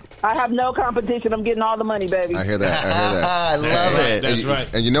 no, I have no competition. I'm getting all the money, baby. I hear that. I love it. That's right.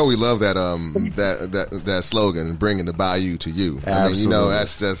 And you know we love that that slogan, bringing the bayou to you. I mean, you know,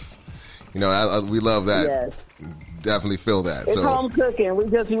 that's just, you know, we love that. Yes. Definitely feel that. It's So home cooking. We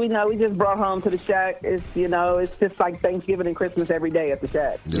just brought home to the shack. It's it's just like Thanksgiving and Christmas every day at the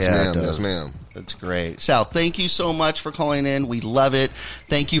shack. yes, Yeah, it ma'am. does. Yes, ma'am. That's great. Sal, thank you so much for calling in. We love it.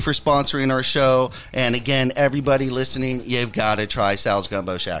 Thank you for sponsoring our show. And again, everybody listening, you've got to try Sal's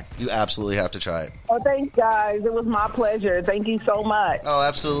Gumbo Shack. You absolutely have to try it. Oh, thanks, guys. It was my pleasure. Thank you so much. Oh,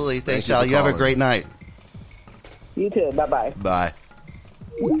 absolutely. Thanks, Thank you Sal. for You have a calling. great night. You too. Bye-bye. Bye.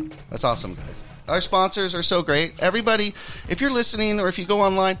 That's awesome, guys. Our sponsors are so great. Everybody, if you're listening or if you go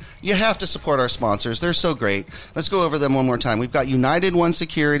online, you have to support our sponsors. They're so great. Let's go over them one more time. We've got United One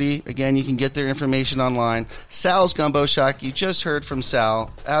Security. Again, you can get their information online. Sal's Gumbo Shack. You just heard from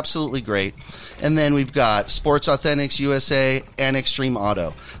Sal. Absolutely great. And then we've got Sports Authentics USA and Extreme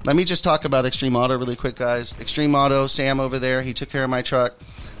Auto. Let me just talk about Extreme Auto really quick, guys. Extreme Auto, Sam over there, he took care of my truck.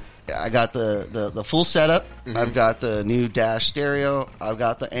 I got the full setup. Mm-hmm. I've got the new dash stereo. I've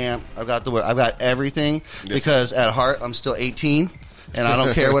got the amp. I've got everything because at heart I'm still 18 and I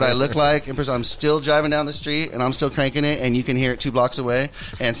don't care what I look like. And I'm still driving down the street and I'm still cranking it, and you can hear it 2 blocks away.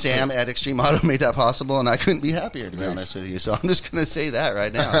 And Sam at Extreme Auto made that possible, and I couldn't be happier, to be honest with you. So I'm just going to say that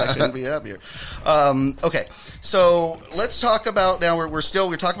right now. I couldn't be happier. Okay, so let's talk about now. We're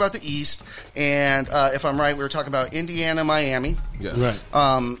talking about the East, and if I'm right, we were talking about Indiana, Miami. Yeah.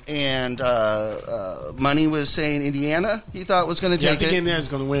 Right. And Money was saying Indiana he thought was going to I take think it. Indiana's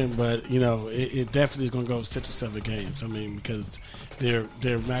going to win, but it definitely is going to go 6 or 7 games. I mean, because they're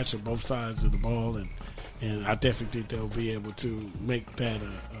match on both sides of the ball, and I definitely think they'll be able to make that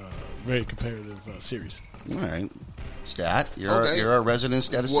a very competitive series. All right. Stat, you're Okay. you're a resident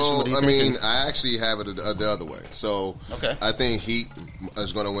statistician. Well, What do you I think? mean, I actually have it the other way. So Okay. I think Heat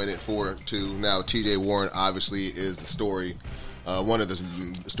is going to win it 4-2. Now, T.J. Warren obviously is the story, one of the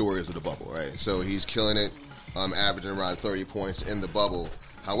stories of the bubble, right? So he's killing it, averaging around 30 points in the bubble.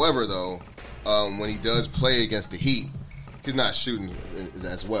 However, though, when he does play against the Heat, he's not shooting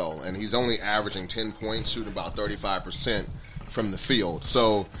as well, and he's only averaging 10 points, shooting about 35% from the field.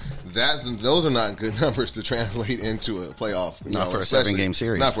 So those are not good numbers to translate into a playoff. Not for a 7-game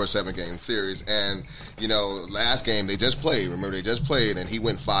series. Not for a 7-game series. And, last game they just played. Remember, they just played, and he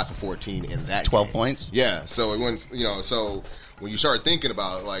went 5 for 14 in that 12 game. points? Yeah, so it went, so when you start thinking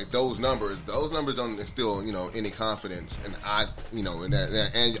about like those numbers don't instill any confidence, and in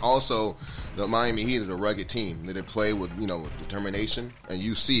that, and also the Miami Heat is a rugged team that they play with determination, and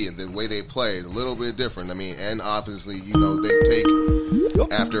you see it, the way they play is a little bit different. I mean, and obviously they take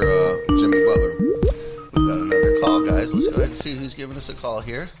after Jimmy Butler. We've got another call, guys. Let's go ahead and see who's giving us a call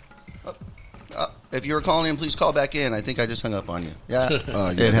here. If you were calling in, please call back in. I think I just hung up on you. Yeah,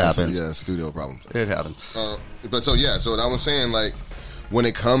 it happens. Yeah, studio problems. It happens. But so I was saying, like, when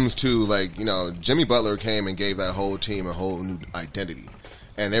it comes to Jimmy Butler came and gave that whole team a whole new identity,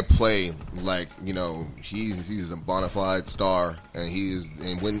 and they play like he's a bona fide star, and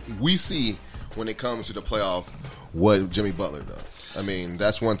when we see when it comes to the playoffs what Jimmy Butler does. I mean,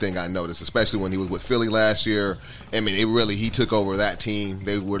 that's one thing I noticed, especially when he was with Philly last year. I mean, he took over that team.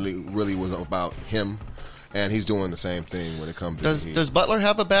 They really was about him, and he's doing the same thing when it comes to the Heat. Does Butler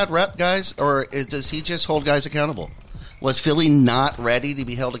have a bad rep, guys, or does he just hold guys accountable? Was Philly not ready to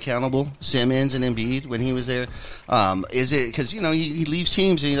be held accountable, Simmons and Embiid, when he was there? Is it because he leaves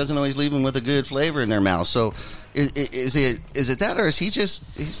teams and he doesn't always leave them with a good flavor in their mouth? So is it that, or is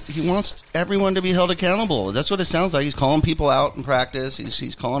he wants everyone to be held accountable? That's what it sounds like. He's calling people out in practice.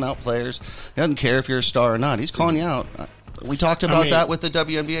 He's calling out players. He doesn't care if you're a star or not. He's calling you out. We talked about that with the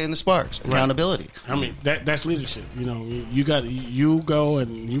WNBA and the Sparks. Accountability. Right. I mean, that's leadership. You go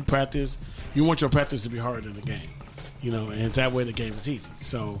and you practice. You want your practice to be harder than the game. And that way the game is easy.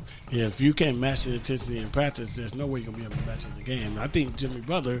 So, if you can't match the intensity in practice, there's no way you're going to be able to match it in the game. I think Jimmy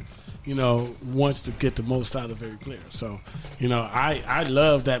Butler, wants to get the most out of every player. So, I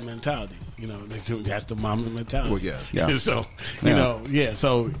love that mentality. That's the Mamba mentality. Well, yeah. So,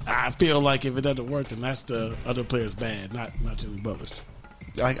 so I feel like if it doesn't work, then that's the other player's bad, not Jimmy Butler's.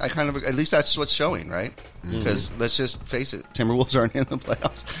 I kind of, at least that's what's showing, right? Because let's just face it, Timberwolves aren't in the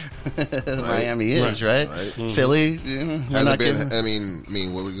playoffs. Miami is, right? Philly, hasn't been. I mean,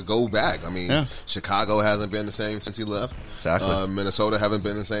 we could go back. I mean, Chicago hasn't been the same since he left. Exactly. Minnesota haven't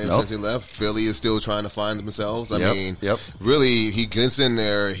been the same since he left. Philly is still trying to find themselves. I mean, really, he gets in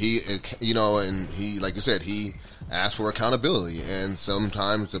there. And he, like you said, he asked for accountability, and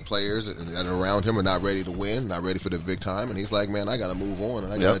sometimes the players that are around him are not ready to win, not ready for the big time, and he's like, man, I got to move on,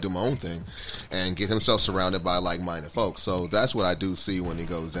 and I got to do my own thing, and get himself surrounded by like-minded folks. So that's what I do see when he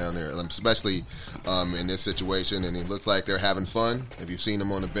goes down there, especially in this situation, and he looks like they're having fun. If you've seen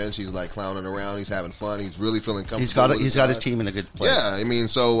him on the bench, he's like clowning around, he's having fun, he's really feeling comfortable. He's got his team in a good place. Yeah, I mean,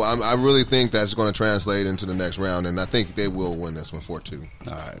 so I really think that's going to translate into the next round, and I think they will win this one 4-2.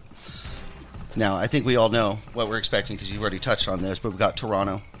 All right. Now, I think we all know what we're expecting because you've already touched on this, but we've got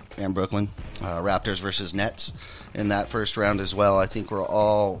Toronto and Brooklyn, Raptors versus Nets in that first round as well. I think we're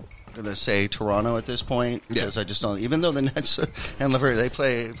all going to say Toronto at this point because I just don't, even though the Nets and LeVert, they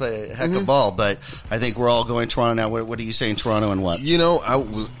play a heck of ball, but I think we're all going Toronto now. What are you saying, Toronto and what? You know, I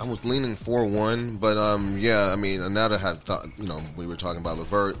was leaning 4-1, but I mean, now that I had thought, we were talking about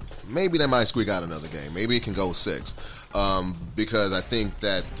LeVert, maybe they might squeak out another game. Maybe it can go 6. Because I think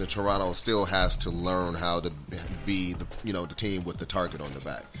that the Toronto still has to learn how to be the team with the target on the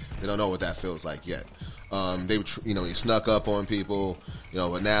back. They don't know what that feels like yet. He snuck up on people,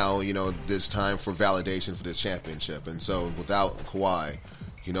 but now this time for validation for this championship, and so without Kawhi,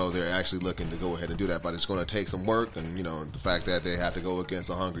 they're actually looking to go ahead and do that, but it's going to take some work, and the fact that they have to go against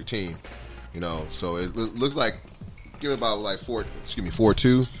a hungry team, so it looks like give it about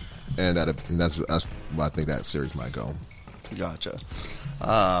 4-2. And that's where I think that series might go. Gotcha.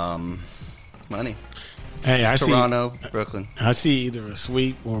 Money. Hey, Toronto, Brooklyn. I see either a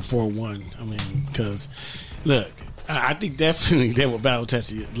sweep or 4-1. I mean, because, look, I think definitely they were battle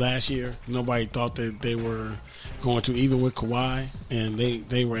tested last year. Nobody thought that they were going to, even with Kawhi, and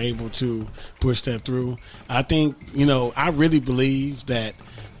they were able to push that through. I think, I really believe that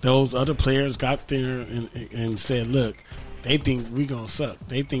those other players got there and said, look, they think we're going to suck.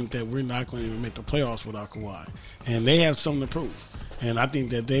 They think that we're not going to even make the playoffs without Kawhi. And they have something to prove. And I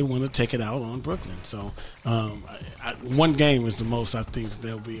think that they want to take it out on Brooklyn. So one game is the most I think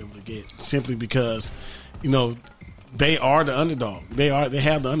they'll be able to get, simply because, they are the underdog. They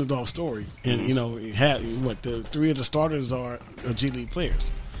have the underdog story. And, the 3 of the starters are G League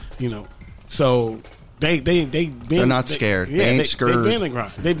players, So they're not scared. They ain't scared. They've been in the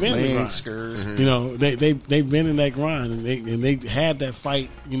grind. They've been in the grind. Scared. They've been in that grind, and they had that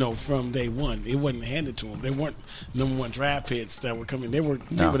fight, from day one. It wasn't handed to them. They weren't number 1 draft picks that were coming. They were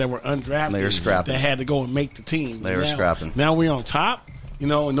people that were undrafted. They were scrapping. That had to go and make the team. They were scrapping. Now we're on top. And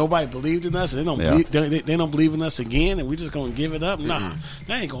nobody believed in us. And they don't believe in us again, and we're just going to give it up. Nah,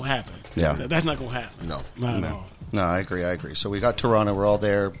 that ain't going to happen. Yeah, that's not going to happen. No, not at all. No, I agree. So we got Toronto. We're all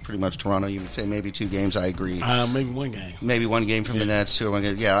there. Pretty much Toronto. You would say maybe 2 games. I agree. Maybe 1 game. Maybe 1 game from the Nets. 2 or 1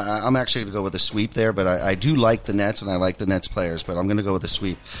 game. Yeah, I'm actually going to go with a sweep there, but I do like the Nets, and I like the Nets players, but I'm going to go with a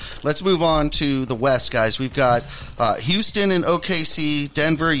sweep. Let's move on to the West, guys. We've got Houston and OKC,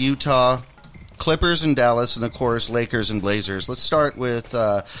 Denver, Utah, Clippers and Dallas, and of course Lakers and Blazers. Let's start with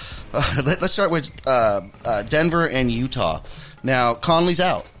Denver and Utah. Now Conley's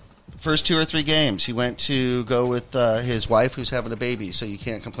out. First 2 or 3 games, he went to go with his wife, who's having a baby, so you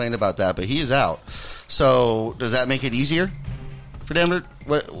can't complain about that. But he is out. So does that make it easier for Denver?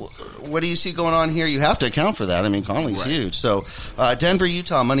 What do you see going on here? You have to account for that. I mean, Conley's huge. So Denver,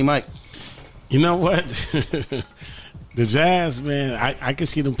 Utah, Money Mike. You know what? The Jazz, man, I can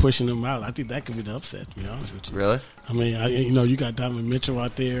see them pushing them out. I think that could be the upset, to be honest with you. Really? I mean, you got Donovan Mitchell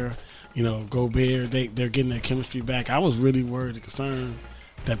out there, Gobert. They're getting that chemistry back. I was really worried and concerned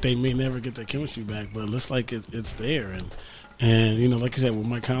that they may never get that chemistry back, but it looks like it's there. And like I said, with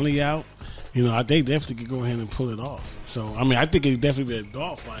Mike Conley out, they definitely could go ahead and pull it off. So, I mean, I think it could definitely be a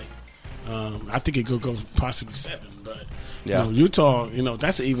dog fight. I think it could go possibly 7, but Utah,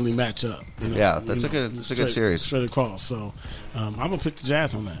 that's an evenly match up. That's a good series. Straight across. So I'm gonna pick the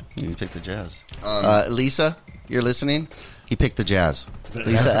Jazz on that. You pick the Jazz. Lisa, you're listening. He picked the Jazz.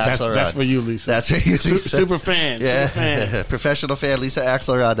 Lisa Axelrod. That's for you, Lisa. That's for you, Lisa. Super fan. Yeah. Super fan. Professional fan, Lisa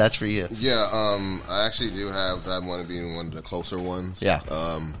Axelrod. That's for you. Yeah. I actually do have that one to be one of the closer ones. Yeah.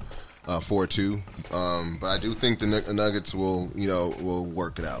 4-2. But I do think the Nuggets will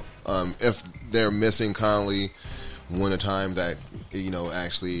work it out. If they're missing Conley, one time that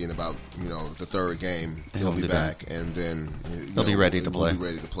actually in about the 3rd game he'll be back, and then he'll be ready to play. He'll be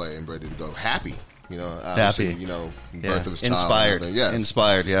ready to play and ready to go. Happy. obviously, birth of his child. Inspired. Yes.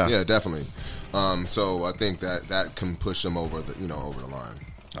 Inspired, yeah. Yeah, definitely. So I think that can push him over the line.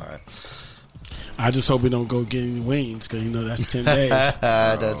 All right. I just hope we don't go get any wings because that's 10 days.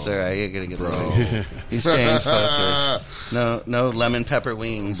 That's all right. You're gonna get the wings. He's staying focused. No lemon pepper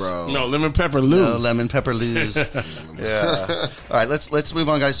wings, bro. No lemon pepper lose. No lemon pepper lose. Yeah. All right. Let's move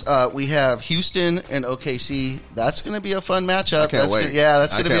on, guys. We have Houston and OKC. That's going to be a fun matchup. I can't wait.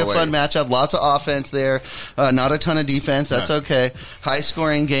 That's going to be a fun matchup. Lots of offense there. Not a ton of defense. That's okay. High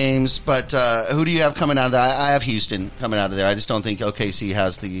scoring games. But who do you have coming out of that? I have Houston coming out of there. I just don't think OKC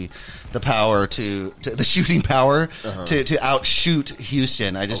has the power to the shooting power to outshoot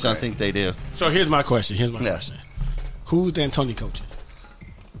Houston. I just don't think they do. So here's my question. Question. Who's D'Antoni coaching?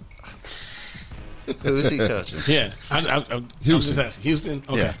 Who is he coaching? Yeah, I'm just asking. Houston.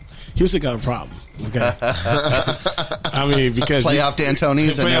 Okay, yeah. Houston got a problem. Okay, I mean because playoff D'Antoni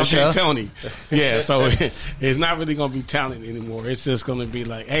is a no-show. D'Antoni. Yeah, so it's not really going to be talent anymore. It's just going to be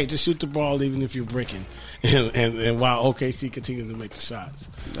like, hey, just shoot the ball even if you're bricking, and while OKC continues to make the shots.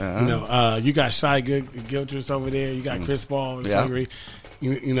 You got Shai Gilgeous over there. You got Chris Paul and Singlery.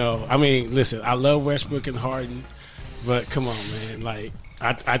 I mean, listen, I love Westbrook and Harden, but come on, man, like.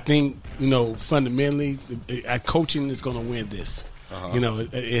 I think, fundamentally, coaching is going to win this.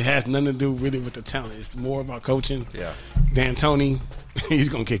 It has nothing to do really with the talent. It's more about coaching. Yeah. D'Antoni, he's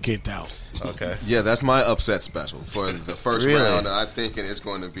going to get kicked out. Okay. Yeah, that's my upset special for the first round. I think it's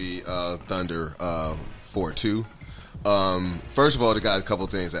going to be Thunder 4-2. First of all, they got a couple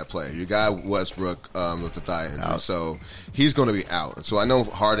things at play. You got Westbrook with the thigh injury, so he's going to be out. So I know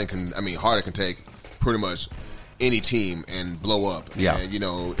Harden can take pretty much any team and blow up. Yeah.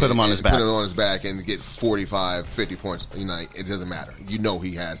 And, put him on his back. Put it on his back and get 45, 50 points. It doesn't matter. He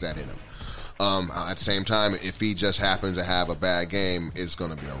has that in him. At the same time, if he just happens to have a bad game, it's going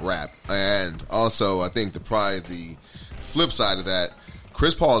to be a wrap. And also, I think probably the flip side of that,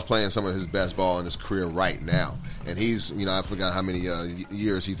 Chris Paul is playing some of his best ball in his career right now. And he's, I forgot how many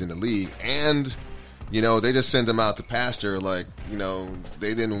years he's in the league. And they just send him out to pasture, they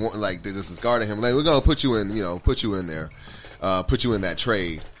didn't want, they just discarded him. We're gonna put you in there, put you in that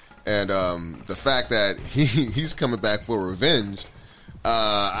trade. And the fact that he's coming back for revenge.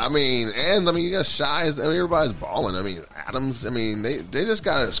 You got Shai. Everybody's balling. Adams. They just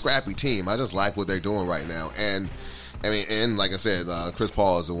got a scrappy team. I just like what they're doing right now. And like I said, Chris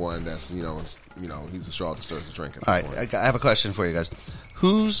Paul is the one that's he's the straw that stirs the drink. All right, I have a question for you guys.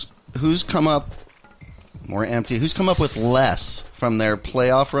 Who's come up more empty? Who's come up with less from their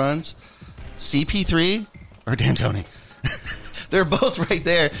playoff runs? CP3 or D'Antoni? They're both right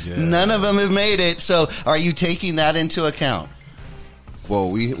there. Yeah. None of them have made it. So, are you taking that into account?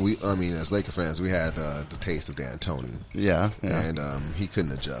 Well, as Laker fans, we had the taste of D'Antoni. Yeah. And he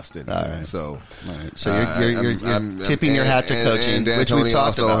couldn't adjust. All right. So you're tipping your hat to coaching, and which we've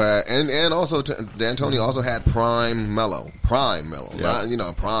talked about. D'Antoni also had prime Melo. Yeah.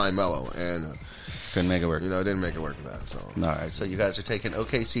 Not, prime Melo. And couldn't make it work. Didn't make it work with that. So all right, so you guys are taking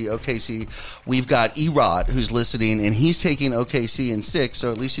OKC. We've got Erod who's listening, and he's taking OKC in 6. So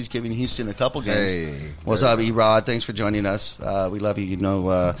at least he's giving Houston a couple games. Hey, what's up, Erod? Thanks for joining us. We love you.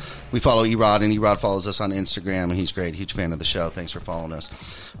 We follow Erod, and Erod follows us on Instagram, and he's great. Huge fan of the show. Thanks for following us.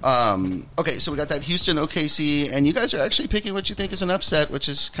 Okay, so we got that Houston OKC, and you guys are actually picking what you think is an upset, which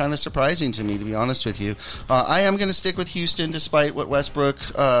is kind of surprising to me, to be honest with you. I am going to stick with Houston despite what Westbrook,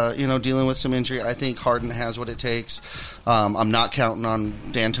 dealing with some injury. I think Harden has what it takes. I'm not counting on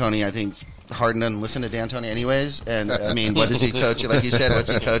D'Antoni. I think Harden doesn't listen to D'Antoni anyways. And, what does he coach? Like you said,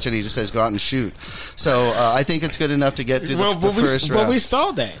 what's he coaching? He just says go out and shoot. So I think it's good enough to get through the first round. But we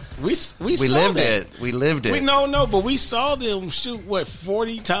saw that. We lived it. We lived it. But we saw them shoot,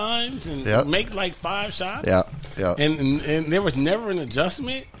 40 times and make 5 shots? Yeah. And there was never an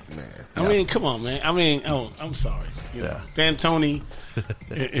adjustment? Man. Come on, man. I'm sorry. D'Antoni,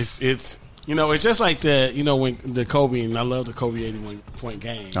 it's just like when the Kobe, and I love the Kobe 81-point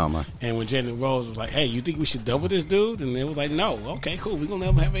game. Oh, my. And when Jalen Rose was like, hey, you think we should double this dude? And it was like, no. Okay, cool. We're going to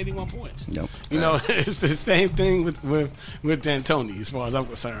never have 81 points. Nope. It's the same thing with D'Antoni as far as I'm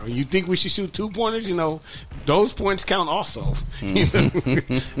concerned. When you think we should shoot 2-pointers, those points count also.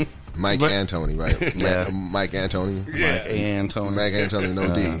 Mike Antoni, right? Yeah. Mike Antoni. Yeah. Mike Antoni,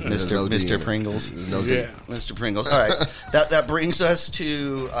 no D. Mr. Pringles. No D. Mr. Pringles. All right. That brings us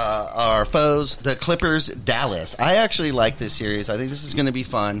to our foes, the Clippers, Dallas. I actually like this series. I think this is going to be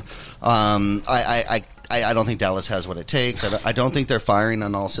fun. I I don't think Dallas has what it takes. I don't think they're firing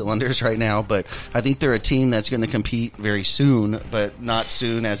on all cylinders right now, but I think they're a team that's going to compete very soon, but not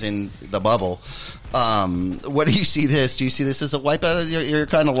soon as in the bubble. What do you see this? Do you see this as a wipeout? You're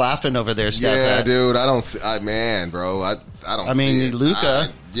kind of laughing over there, Steph. Yeah, dude. I don't. Man, bro. I don't. I mean,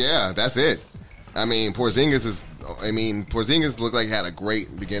 Luka. Yeah, that's it. I mean, Porzingis looked like he had a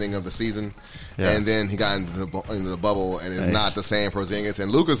great beginning of the season, and then he got into the bubble, and it's not the same Porzingis.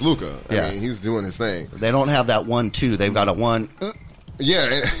 And Luka's Luka. I mean, he's doing his thing. They don't have that 1-2. They've got a 1.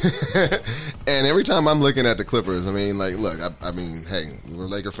 Yeah, and every time I'm looking at the Clippers, I mean, like, look, I mean, hey, we're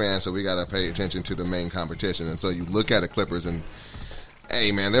Laker fans, so we got to pay attention to the main competition. And so you look at the Clippers, and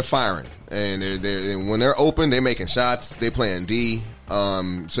hey, man, they're firing, and they're when they're open, they're making shots, they playing D.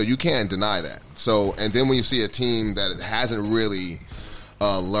 So you can't deny that. So, and then when you see a team that hasn't really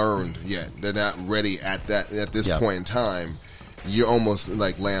learned yet, they're not ready at this point in time, you're almost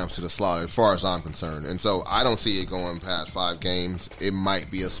like lambs to the slaughter as far as I'm concerned. And so I don't see it going past 5 games. It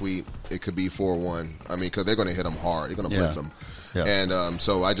might be a sweep. It could be 4-1. I mean, because they're going to hit them hard. They're going to blitz them. Yeah. And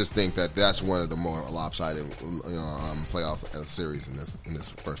so I just think that's one of the more lopsided playoff series in this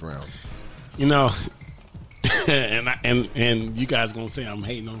first round. You know, and you guys gonna say I'm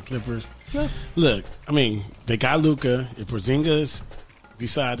hating on Clippers. Yeah. Look, I mean, they got Luka. If Porzingis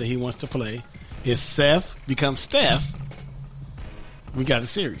decides that he wants to play, if Seth becomes Steph, we got a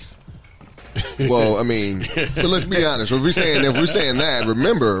series. Well, I mean, but let's be honest. If we're saying that,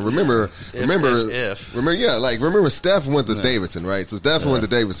 remember, Steph went to Davidson, right? So Steph went to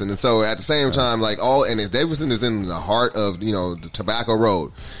Davidson, and so at the same time, and Davidson is in the heart of the Tobacco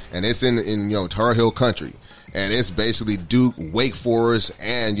Road, and it's in Tar Heel country, and it's basically Duke, Wake Forest,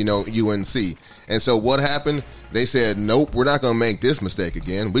 and UNC. And so what happened? They said, nope, we're not going to make this mistake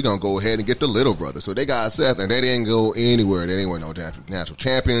again. We're going to go ahead and get the little brother. So they got Seth, and they didn't go anywhere. They didn't win no national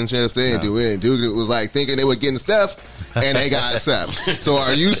championships. They didn't do anything. Duke was like thinking they were getting Steph, and they got Seth. So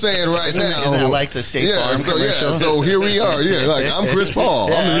are you saying right now? Isn't that like the State Farm commercial? So here we are. Yeah, like I'm Chris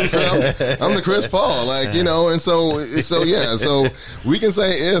Paul. I'm the Chris Paul. And so we can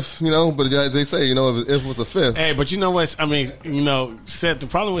say if, but they say, if was a fifth. Hey, but you know what? I mean, Seth, the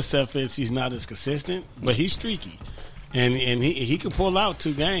problem with Seth is he's not as consistent, but he's streaky. And he can pull out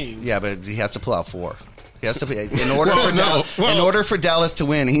 2 games. Yeah, but he has to pull out 4. He has to in order for Dallas to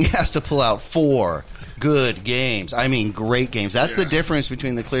win, he has to pull out 4 good games. I mean, great games. That's the difference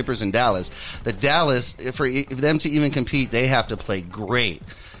between the Clippers and Dallas. The Dallas, for them to even compete, they have to play great.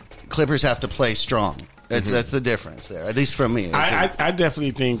 Clippers have to play strong. That's the difference there, at least from me. I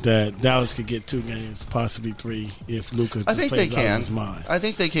definitely think that Dallas could get 2 games, possibly 3, if Lucas plays out of his mind. I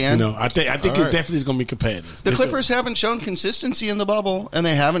think they can. I think it definitely is going to be competitive. The Clippers haven't shown consistency in the bubble, and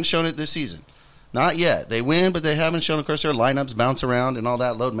they haven't shown it this season. Not yet. They win, but they haven't shown, of course, their lineups bounce around and all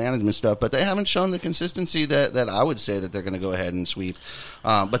that load management stuff, but they haven't shown the consistency that I would say that they're going to go ahead and sweep.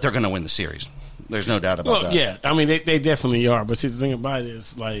 But they're going to win the series. There's no doubt about that. Well, yeah. I mean, they definitely are. But see, the thing about it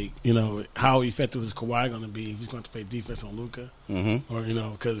is, how effective is Kawhi going to be if he's going to play defense on Luka? Mm-hmm.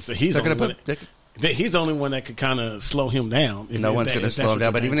 Or, because he's the only one that could kind of slow him down. No one's going to slow him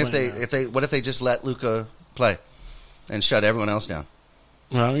down. But even if they just let Luka play and shut everyone else down?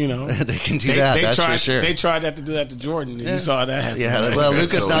 Well, they can do that. That's for sure. They tried to do that to Jordan, and you saw that happen. Yeah, well,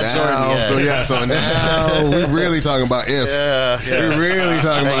 Luka's not Jordan yet. So now we're really talking about ifs. We're really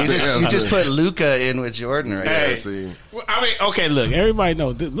talking about the ifs. You just put Luka in with Jordan right now. See. Well, I mean, okay, look, everybody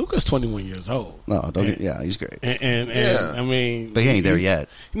knows Luka's 21 years old. No, he's great. And I mean, but he ain't there yet.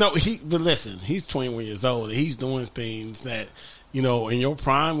 No, but listen, he's 21 years old. And he's doing things that in your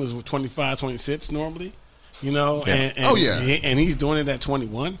prime was 25, 26 normally. And he's doing it at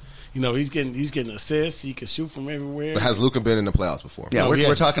 21. He's getting assists. He can shoot from everywhere. But has Luka been in the playoffs before? Yeah,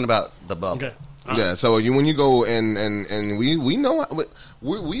 we're talking about the bubble. Okay. Yeah, so when you go and we know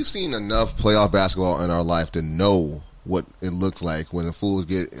we've seen enough playoff basketball in our life to know what it looks like when the fools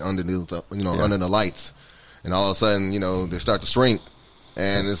get under the lights, and all of a sudden they start to shrink.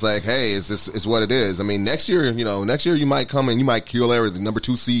 And it's like, hey, it's what it is. I mean, next year you might come and you might kill every the number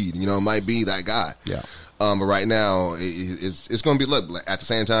 2 seed. It might be that guy. Yeah. But right now, it's going to be, look, at the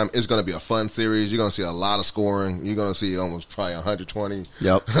same time, it's going to be a fun series. You're going to see a lot of scoring. You're going to see almost probably 120.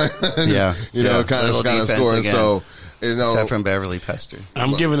 Yep. Kind of scoring. Again. So, except from Beverly Pester.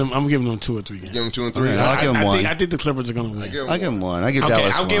 I'm giving them 2 or 3 games. Give them 2 and 3. I'll give them 1. I think the Clippers are going to win. I'll give them 1. I give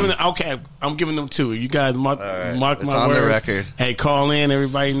Dallas 1. I'm giving them 2. You guys mark my words. On the record. Hey, call in.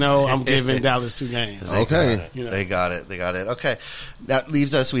 Everybody know I'm giving Dallas 2 games. Okay. They got it. Okay. That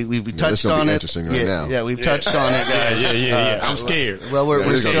leaves us. We touched on it. Interesting right now. Yeah, we've touched on it, guys. Yeah. I'm scared. Well,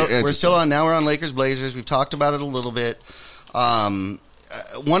 we're still on. Now we're on Lakers Blazers. We've talked about it a little bit.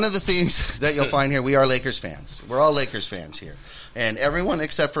 one of the things that you'll find here, we are Lakers fans. We're all Lakers fans here. And everyone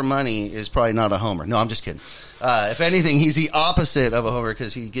except for Money is probably not a homer. No, I'm just kidding. If anything, he's the opposite of a homer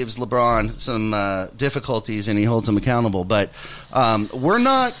because he gives LeBron some difficulties and he holds him accountable. But we're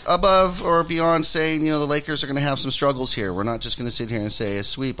not above or beyond saying, the Lakers are going to have some struggles here. We're not just going to sit here and say a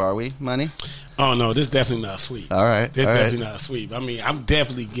sweep, are we, Money? Oh, no, this is definitely not a sweep. All right. This is definitely not a sweep. I mean, I'm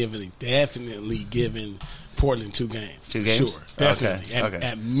definitely giving Portland 2 games. 2 games? Sure, definitely. Okay.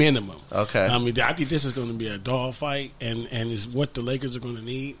 At minimum. Okay. I mean, I think this is going to be a dog fight, and is what the Lakers are going to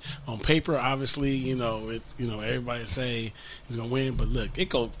need. On paper, obviously, everybody say he's going to win, but look,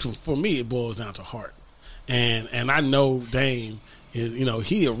 for me, it boils down to heart. And I know Dame is,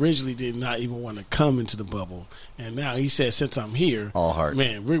 he originally did not even want to come into the bubble, and now he said, since I'm here, all heart,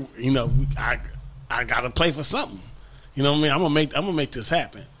 man, I got to play for something. You know what I mean? I'm gonna make this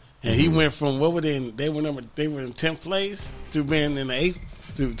happen. And he went from what were they in? They were in 10th place to being in the 8th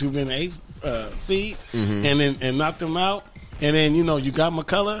to being the 8th seed, and knocked them out. And then you got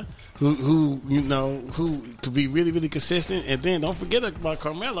McCullough, who could be really, really consistent. And then don't forget about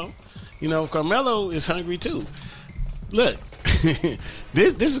Carmelo. Carmelo is hungry too. Look,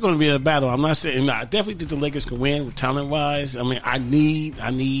 this is going to be a battle. I'm not saying. I definitely think the Lakers can win talent wise. I mean, I need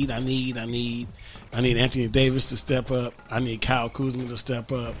Anthony Davis to step up. I need Kyle Kuzma to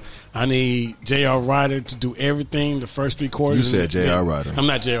step up. I need J.R. Ryder to do everything the first 3 quarters. You said J.R. Ryder. I'm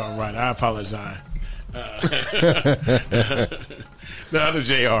not J.R. Ryder. I apologize. The other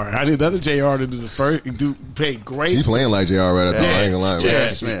J.R. I need the other J.R. to do the first. Play great. He playing like J.R. Ryder. I ain't gonna lie. J.R.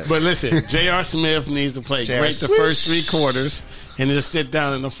 Smith. But listen, J.R. Smith needs to play great the first 3 quarters and just sit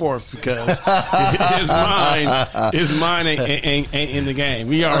down in the fourth because his mind ain't in the game.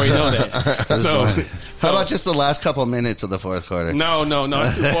 We already know that. So how about just the last couple minutes of the fourth quarter? No,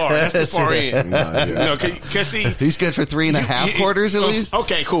 it's too far. That's too far in. Cause see, he's good for 3.5 quarters at least.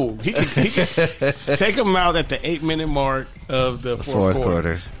 Okay, cool. He can take him out at the 8-minute mark of the fourth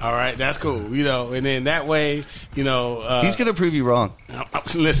quarter. All right, that's cool. And then that way, he's going to prove you wrong.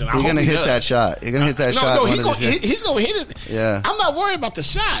 Listen, you're going to hit that shot. You're going to hit that shot. No, he's going to hit it. Yeah. I'm not worried about the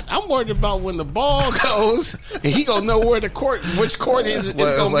shot. I'm worried about when the ball goes and he going to know where which court it's going to be.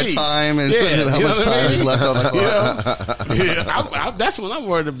 What time and how much time is left on the clock. That's what I'm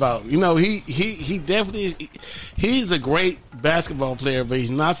worried about. He definitely he's a great basketball player, but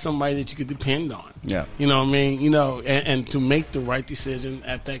he's not somebody that you could depend on. Yeah. You know what I mean? And to make the right decision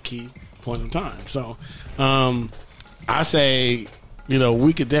at that key point in time. So I say,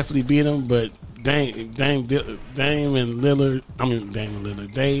 we could definitely beat him, but Dame and Lillard,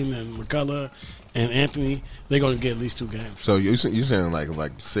 Dame and McCullough and Anthony, they're going to get at least 2 games. So you saying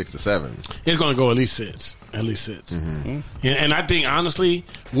like 6 to 7? It's going to go at least 6. At least 6. Mm-hmm. And I think honestly,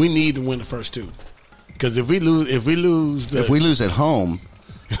 we need to win the first 2. Because if we lose at home,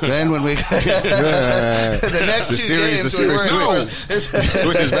 then when we the next the 2 series, games,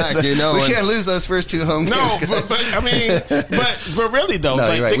 switches back. We can't lose those first 2 home games. No, but really though, no,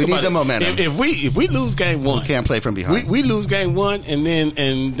 you're right. We need the momentum. If we lose game 1, we can't play from behind. We lose game 1, and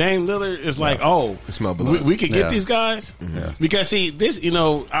Dame Lillard is like, we could get these guys because see this.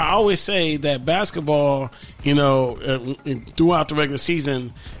 I always say that basketball, throughout the regular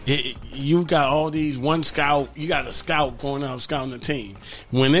season, you got all these one scout. You got a scout going out scouting the team.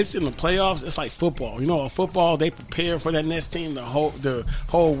 When it's in the playoffs, it's like football. Football, they prepare for that next team the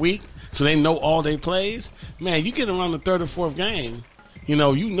whole week, so they know all their plays. Man, you get around the 3rd or 4th game, you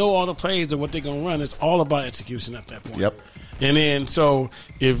know all the plays of what they're going to run. It's all about execution at that point. Yep. And then, so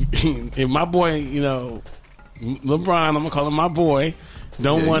if my boy, LeBron, I'm going to call him my boy,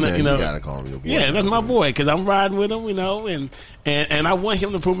 don't want to, you gotta call him your boy. Yeah, that's my boy because I'm riding with him, and I want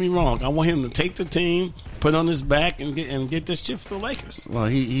him to prove me wrong. I want him to take the team, put on his back, and get this chip for the Lakers. Well,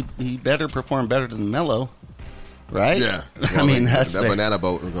 he better perform better than Melo, right? Yeah, I mean that's that banana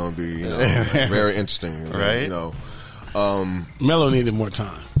boat is going to be very interesting, right? Melo needed more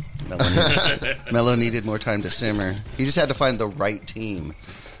time. Melo needed more time to simmer. He just had to find the right team.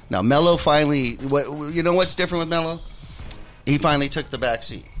 Now Melo finally, what's different with Melo? He finally took the back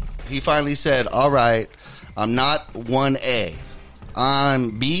seat. He finally said, all right, I'm not 1A.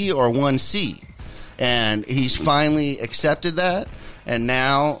 I'm B or 1C. And he's finally accepted that. And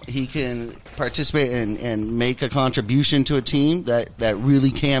now he can participate and make a contribution to a team that really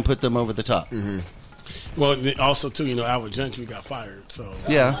can put them over the top. Mm-hmm. Well, also, too, Albert Gentry got fired. So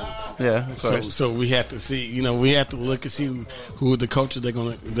yeah, of course. So we have to see, we have to look and see who the coaches they're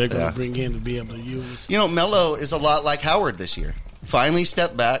gonna bring in to be able to use. Melo is a lot like Howard this year. Finally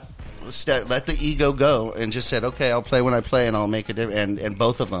stepped back, let the ego go, and just said, okay, I'll play when I play, and I'll make a difference. And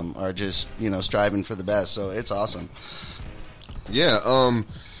both of them are just striving for the best. So it's awesome. Yeah.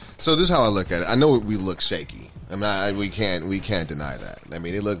 So this is how I look at it. I know we look shaky. I mean, we can't deny that. I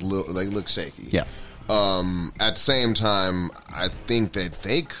mean, they look shaky. Yeah. At the same time, I think that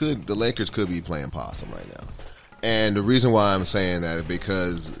the Lakers could be playing possum right now. And the reason why I'm saying that is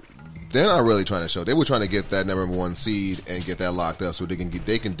because they're not really trying to show. They were trying to get that number 1 seed and get that locked up so they can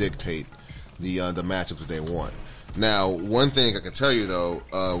dictate the matchups that they want. Now, one thing I can tell you though,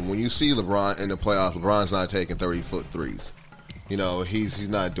 when you see LeBron in the playoffs, LeBron's not taking 30-foot threes. You know, he's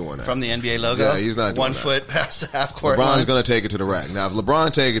not doing that. From the NBA logo? Yeah, he's not doing 1 foot past the half court LeBron's line. going to take it to the rack. Now, if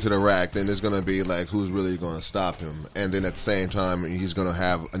LeBron take it to the rack, then it's going to be like, who's really going to stop him? And then at the same time, he's going to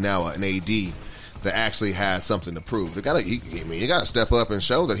have now an AD that actually has something to prove. You got to step up and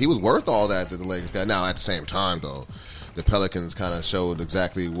show that he was worth all that the Lakers got. Now, at the same time, though, the Pelicans kind of showed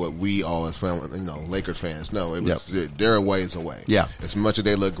exactly what we all as Lakers fans know. It was they're a ways away. Yeah, as much as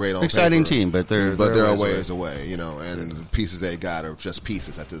they look great on exciting paper, team, but they're a ways away. You know, and the pieces they got are just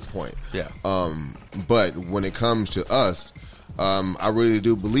pieces at this point. Yeah. But when it comes to us, I really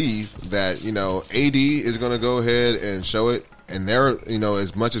do believe that AD is going to go ahead and show it. And they're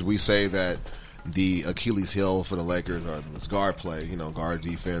as much as we say that the Achilles heel for the Lakers are this guard play, guard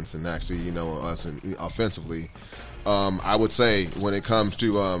defense, and actually us offensively. I would say when it comes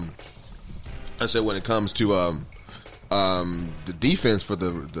to the defense for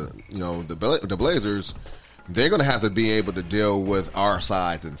the Blazers, they're going to have to be able to deal with our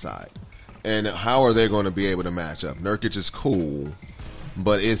sides inside. And how are they going to be able to match up? Nurkic is cool,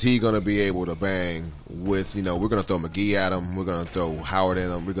 but is he going to be able to bang with we're going to throw McGee at him, we're going to throw Howard at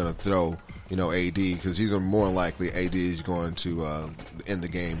him, we're going to throw AD, because he's more likely AD is going to end the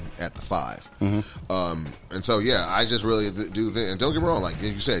game at the 5. Mm-hmm. And so, yeah, I just really do think, and don't get me wrong, like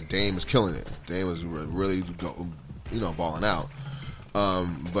you said, Dame is killing it. Dame is really, balling out.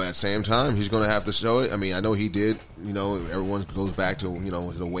 But at the same time, he's going to have to show it. I mean, I know he did, everyone goes back to,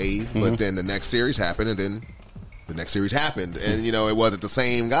 the wave, mm-hmm. but then the next series happened, and then the next series happened, and it wasn't the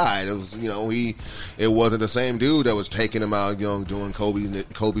same guy. It was it wasn't the same dude that was taking him out, doing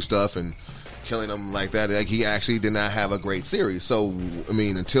Kobe stuff and killing him like that. Like, he actually did not have a great series. So I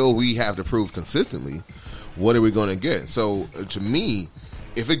mean, until we have to prove consistently, what are we going to get? So to me,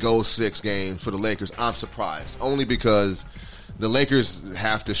 if it goes 6 games for the Lakers, I'm surprised, only because the Lakers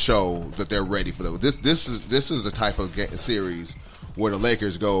have to show that they're ready for this. This is the type of series where the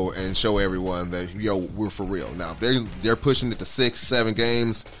Lakers go and show everyone that we're for real. Now, if they're pushing it to 6-7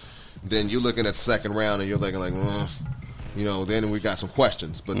 games, then you're looking at the second round and you're thinking like, then we got some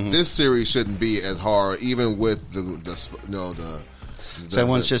questions. But this series shouldn't be as hard, even with so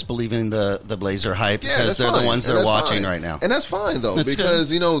everyone's just believing the Blazer hype because they're fine. the ones that are watching right now. And that's fine, though,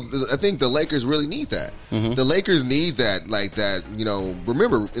 because, I think the Lakers really need that. Mm-hmm. The Lakers need that, like that,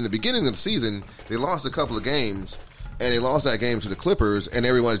 remember, in the beginning of the season, they lost a couple of games, and they lost that game to the Clippers, and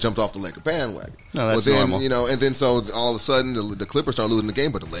everyone jumped off the Laker bandwagon. No, that's then, normal. And then so all of a sudden, the Clippers start losing the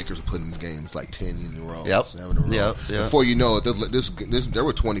game, but the Lakers are putting games like 10 in a row, 7 in a row. Yep. Before you know it, they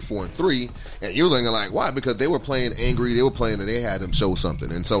were 24-3, and you're looking like, why? Because they were playing angry. They were playing that they had them show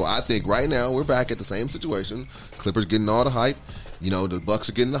something. And so I think right now we're back at the same situation. Clippers getting all the hype. The Bucks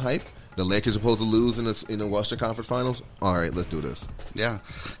are getting the hype. The Lakers are supposed to lose in the Western Conference Finals. All right, let's do this. Yeah.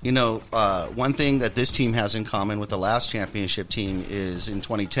 One thing that this team has in common with the last championship team is in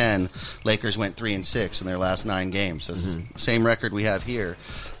 2010, Lakers went 3-6 in their last 9 games. So it's the same record we have here.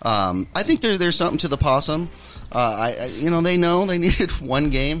 I think there's something to the possum. They know they needed 1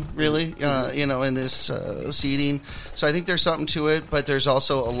 game, really, in this seeding. So I think there's something to it, but there's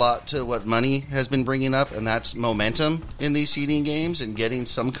also a lot to what money has been bringing up, and that's momentum in these seeding games and getting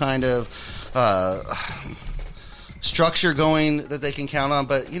some kind of structure going that they can count on.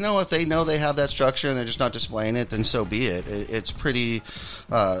 But if they know they have that structure and they're just not displaying it, then so be it. It's pretty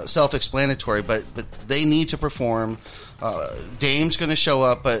self-explanatory, but they need to perform. Dame's going to show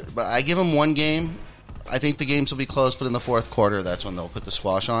up, but I give him 1 game. I think the games will be close, but in the fourth quarter, that's when they'll put the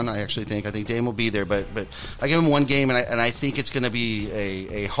squash on. I think Dame will be there, but I give him 1 game, and I think it's going to be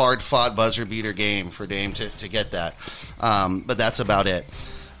a hard-fought buzzer-beater game for Dame to get that. But that's about it.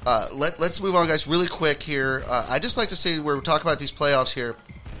 Let's move on, guys, really quick here. I'd just like to say, we're talking about these playoffs here,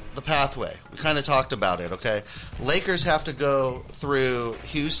 the pathway. We kind of talked about it, okay? Lakers have to go through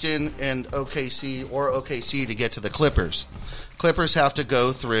Houston and OKC to get to the Clippers. Clippers have to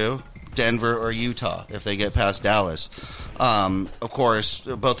go through Denver or Utah if they get past Dallas. Of course,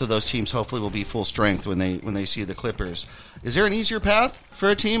 both of those teams hopefully will be full strength when they see the Clippers. Is there an easier path for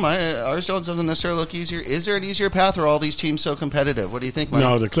a team? Ours doesn't necessarily look easier. Is there an easier path, or are all these teams so competitive? What do you think, Mike?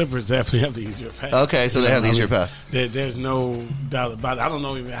 No, the Clippers definitely have the easier path. Okay, so they have the easier path. There's no doubt about it. I don't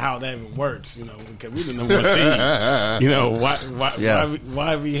know even how that even works, because we didn't know what seed.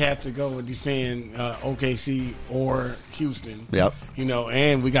 Why we have to go and defend OKC or Houston? Yep.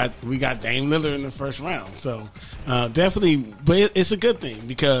 And we got Dame Lillard in the first round. So definitely, but it's a good thing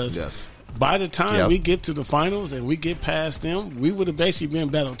because by the time we get to the finals and we get past them, we would have basically been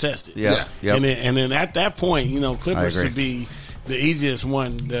battle tested. Yeah. And then at that point, Clippers should be the easiest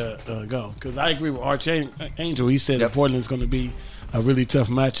one to go. Because I agree with Archangel. He said that Portland's going to be a really tough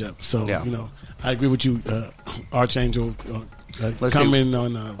matchup. So I agree with you, Archangel. Coming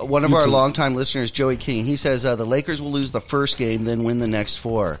on one of YouTube. our longtime listeners, Joey King, he says the Lakers will lose the first game, then win the next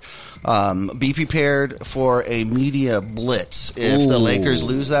 4. Be prepared for a media blitz if the Lakers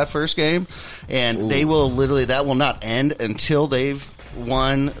lose that first game, and they will that will not end until they've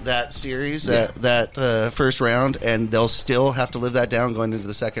won that series, that first round, and they'll still have to live that down going into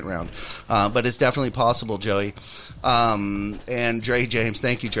the second round. But it's definitely possible, Joey. And Dre James,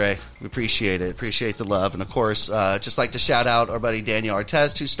 thank you, Dre. We appreciate it. Appreciate the love. And, of course, just like to shout out our buddy Daniel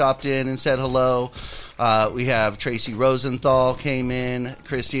Artest, who stopped in and said hello. We have Tracy Rosenthal came in,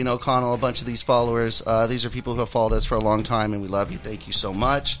 Christine O'Connell, a bunch of these followers. These are people who have followed us for a long time, and we love you. Thank you so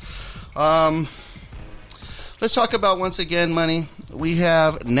much. Let's talk about, once again, money. We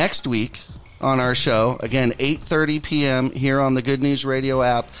have next week on our show, again, 8:30 p.m. here on the Good News Radio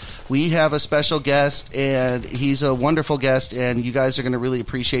app. We have a special guest, and he's a wonderful guest, and you guys are going to really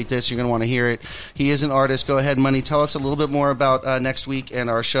appreciate this. You're going to want to hear it. He is an artist. Go ahead, Money. Tell us a little bit more about next week and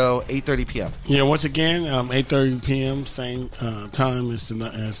our show, 8:30 p.m. Yeah, once again, 8:30 p.m., same time as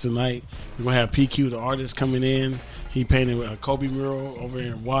tonight. We're going to have PQ, the artist, coming in. He painted a Kobe mural over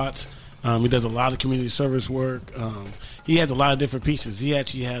here in Watts. He does a lot of community service work. He has a lot of different pieces. He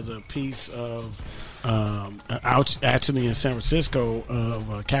actually has a piece of actually in San Francisco of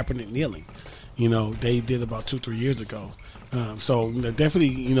Kaepernick kneeling. They did about 2-3 years ago. So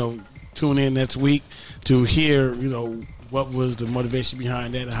definitely, tune in next week to hear, what was the motivation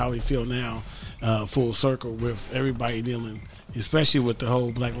behind that and how we feel now, full circle with everybody kneeling, especially with the whole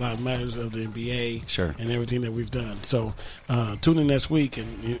Black Lives Matter of the NBA and everything that we've done. So tune in next week,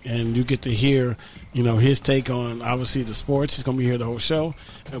 and you get to hear, his take on, obviously, the sports. He's going to be here the whole show,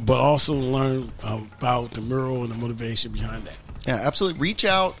 but also learn about the mural and the motivation behind that. Yeah, absolutely. Reach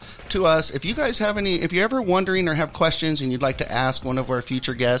out to us. If you guys have if you're ever wondering or have questions and you'd like to ask one of our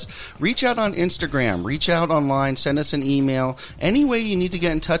future guests, reach out on Instagram, reach out online, send us an email. Any way you need to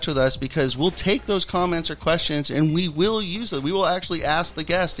get in touch with us, because we'll take those comments or questions and we will use them. We will actually ask the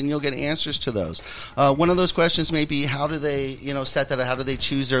guest and you'll get answers to those. One of those questions may be, how do they, set that up? How do they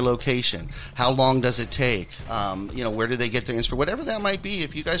choose their location? How long does it take? Where do they get their inspiration? Whatever that might be,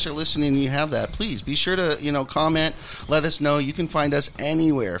 if you guys are listening and you have that, please be sure to, comment, let us know. You can find us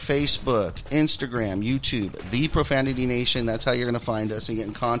anywhere: Facebook, Instagram, YouTube, The Profanity Nation. That's how you're going to find us and get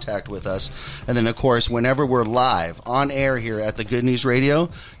in contact with us. And then, of course, whenever we're live on air here at the Good News Radio,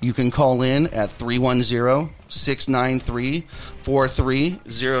 you can call in at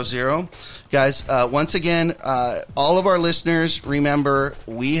 310-693-4300. Guys, once again, all of our listeners, remember,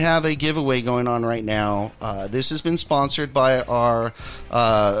 we have a giveaway going on right now. This has been sponsored by our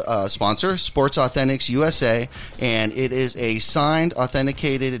sponsor, Sports Authentics USA, and it is a signed,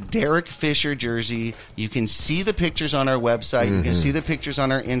 authenticated Derek Fisher jersey. You can see the pictures on our website. You can see the pictures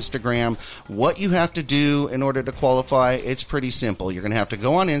on our Instagram. What you have to do in order to qualify, it's pretty simple. You're going to have to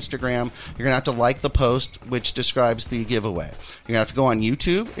go on Instagram. You're going to have to like the post, which describes the giveaway. You're going to have to go on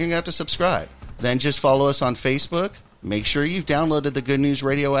YouTube. You're going to have to subscribe. Then just follow us on Facebook. Make sure you've downloaded the Good News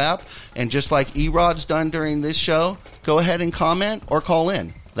Radio app. And just like Erod's done during this show, go ahead and comment or call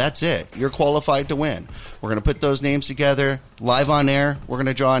in. That's it. You're qualified to win. We're going to put those names together live on air. We're going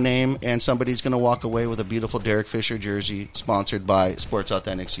to draw a name, and somebody's going to walk away with a beautiful Derek Fisher jersey sponsored by Sports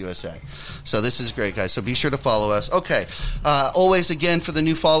Authentics USA. So this is great, guys. So be sure to follow us. Okay. Always, again, for the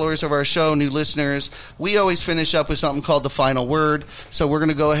new followers of our show, new listeners, we always finish up with something called the final word. So we're going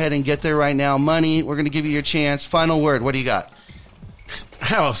to go ahead and get there right now. Money, we're going to give you your chance. Final word. What do you got? I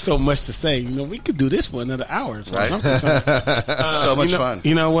have so much to say. We could do this for another hour. Right? So much fun.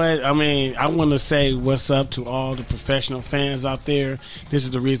 You know what? I mean, I want to say what's up to all the professional fans out there. This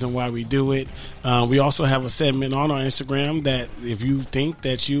is the reason why we do it. We also have a segment on our Instagram that if you think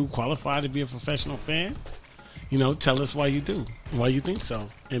that you qualify to be a professional fan, tell us why you do, why you think so.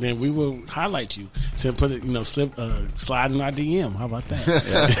 and then we will highlight you. So put it, slide in our DM. How about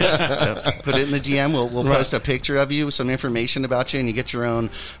that? Put it in the DM. We'll post a picture of you, some information about you, and you get your own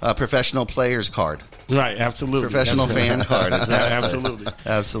professional players card. Right, absolutely. Professional fan card. Absolutely.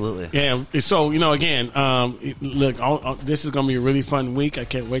 Absolutely. Yeah. So, again, look, this is going to be a really fun week. I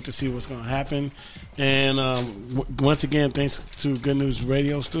can't wait to see what's going to happen. And once again, thanks to Good News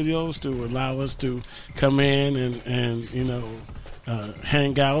Radio Studios to allow us to come in and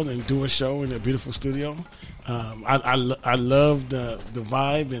hang out and do a show in their beautiful studio. I love the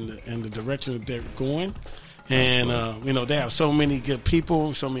vibe and the direction that they're going. And, they have so many good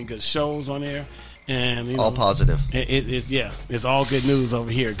people, so many good shows on there. And all positive. It's all good news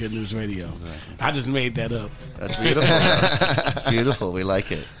over here at Good News Radio. Exactly. I just made that up. That's beautiful. Beautiful. We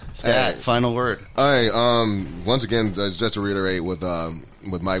like it. Stat, final word. All right. Once again, just to reiterate what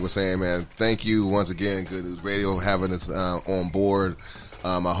Mike was saying, man. Thank you once again, Good News Radio, having us on board.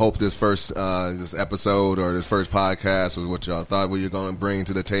 I hope this first this episode or this first podcast was what y'all thought we were going to bring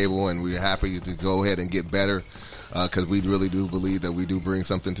to the table, and we're happy to go ahead and get better. Because we really do believe that we do bring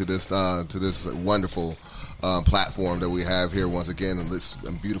something to this wonderful platform that we have here once again in this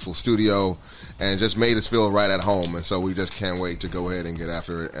beautiful studio, and just made us feel right at home. And so we just can't wait to go ahead and get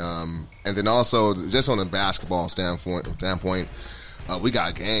after it. And then also just on the basketball standpoint, we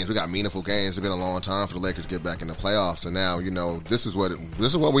got games, we got meaningful games. It's been a long time for the Lakers to get back in the playoffs, and now this is what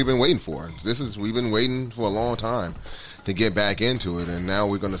we've been waiting for. We've been waiting for a long time to get back into it, and now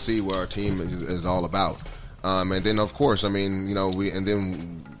we're going to see what our team is all about. And then, of course, us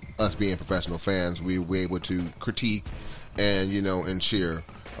being professional fans, we're able to critique and cheer,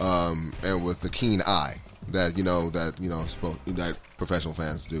 and with the keen eye that professional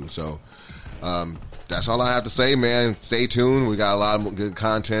fans do. So that's all I have to say, man. Stay tuned. We got a lot of good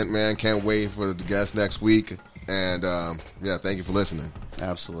content, man. Can't wait for the guests next week. And, thank you for listening.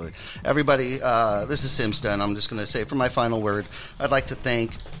 Absolutely. Everybody, this is Simston. I'm just going to say for my final word, I'd like to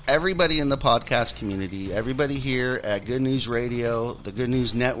thank everybody in the podcast community, everybody here at Good News Radio, the Good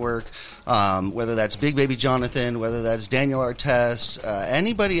News Network, whether that's Big Baby Jonathan, whether that's Daniel Artest,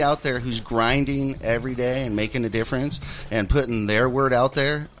 anybody out there who's grinding every day and making a difference and putting their word out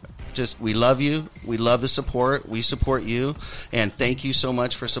there. Just, we love you. We love the support. We support you. And thank you so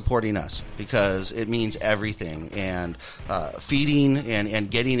much for supporting us, because it means everything. And feeding and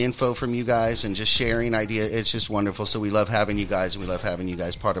getting info from you guys and just sharing ideas, it's just wonderful. So we love having you guys, and we love having you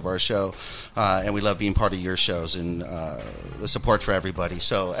guys part of our show. And we love being part of your shows and the support for everybody.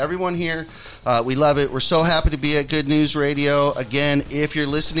 So everyone here, we love it. We're so happy to be at Good News Radio. Again, if you're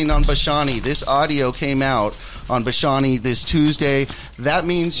listening on Bashani, this audio came out on Bashani this Tuesday. That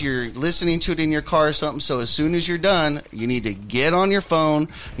means you're listening to it in your car or something. So as soon as you're done, you need to get on your phone.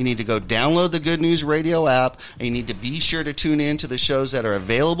 You need to go download the Good News Radio app, and you need to be sure to tune in to the shows that are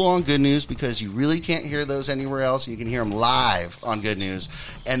available on Good News, because you really can't hear those anywhere else. You can hear them live on Good News.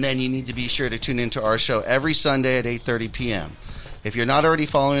 And then you need to be sure to tune into our show every Sunday at 8:30 p.m. If you're not already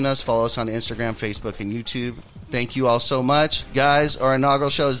following us, follow us on Instagram, Facebook, and YouTube. Thank you all so much. Guys, our inaugural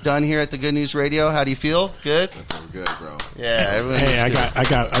show is done here at the Good News Radio. How do you feel? Good? I feel good, bro. Yeah. Hey, I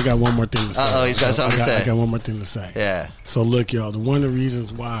got one more thing to say. Uh-oh, he's got something to say. I got one more thing to say. Yeah. So look, y'all, one of the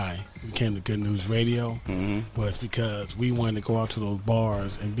reasons why we came to Good News Radio was because we wanted to go out to those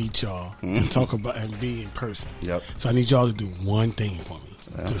bars and meet y'all and talk about and be in person. Yep. So I need y'all to do one thing for me.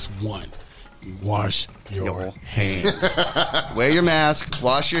 Yeah. Just one. Wash your hands. Wear your mask.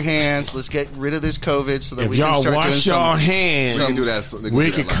 Wash your hands. Let's get rid of this COVID so that we can start doing some. If y'all wash your hands,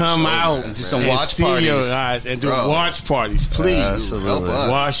 we can come out and do some watch parties. Your eyes and do watch parties, please. Absolutely.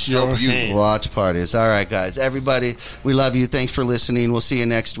 Wash your hands. Watch parties. All right, guys. Everybody, we love you. Thanks for listening. We'll see you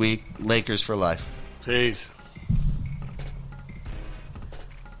next week. Lakers for life. Peace.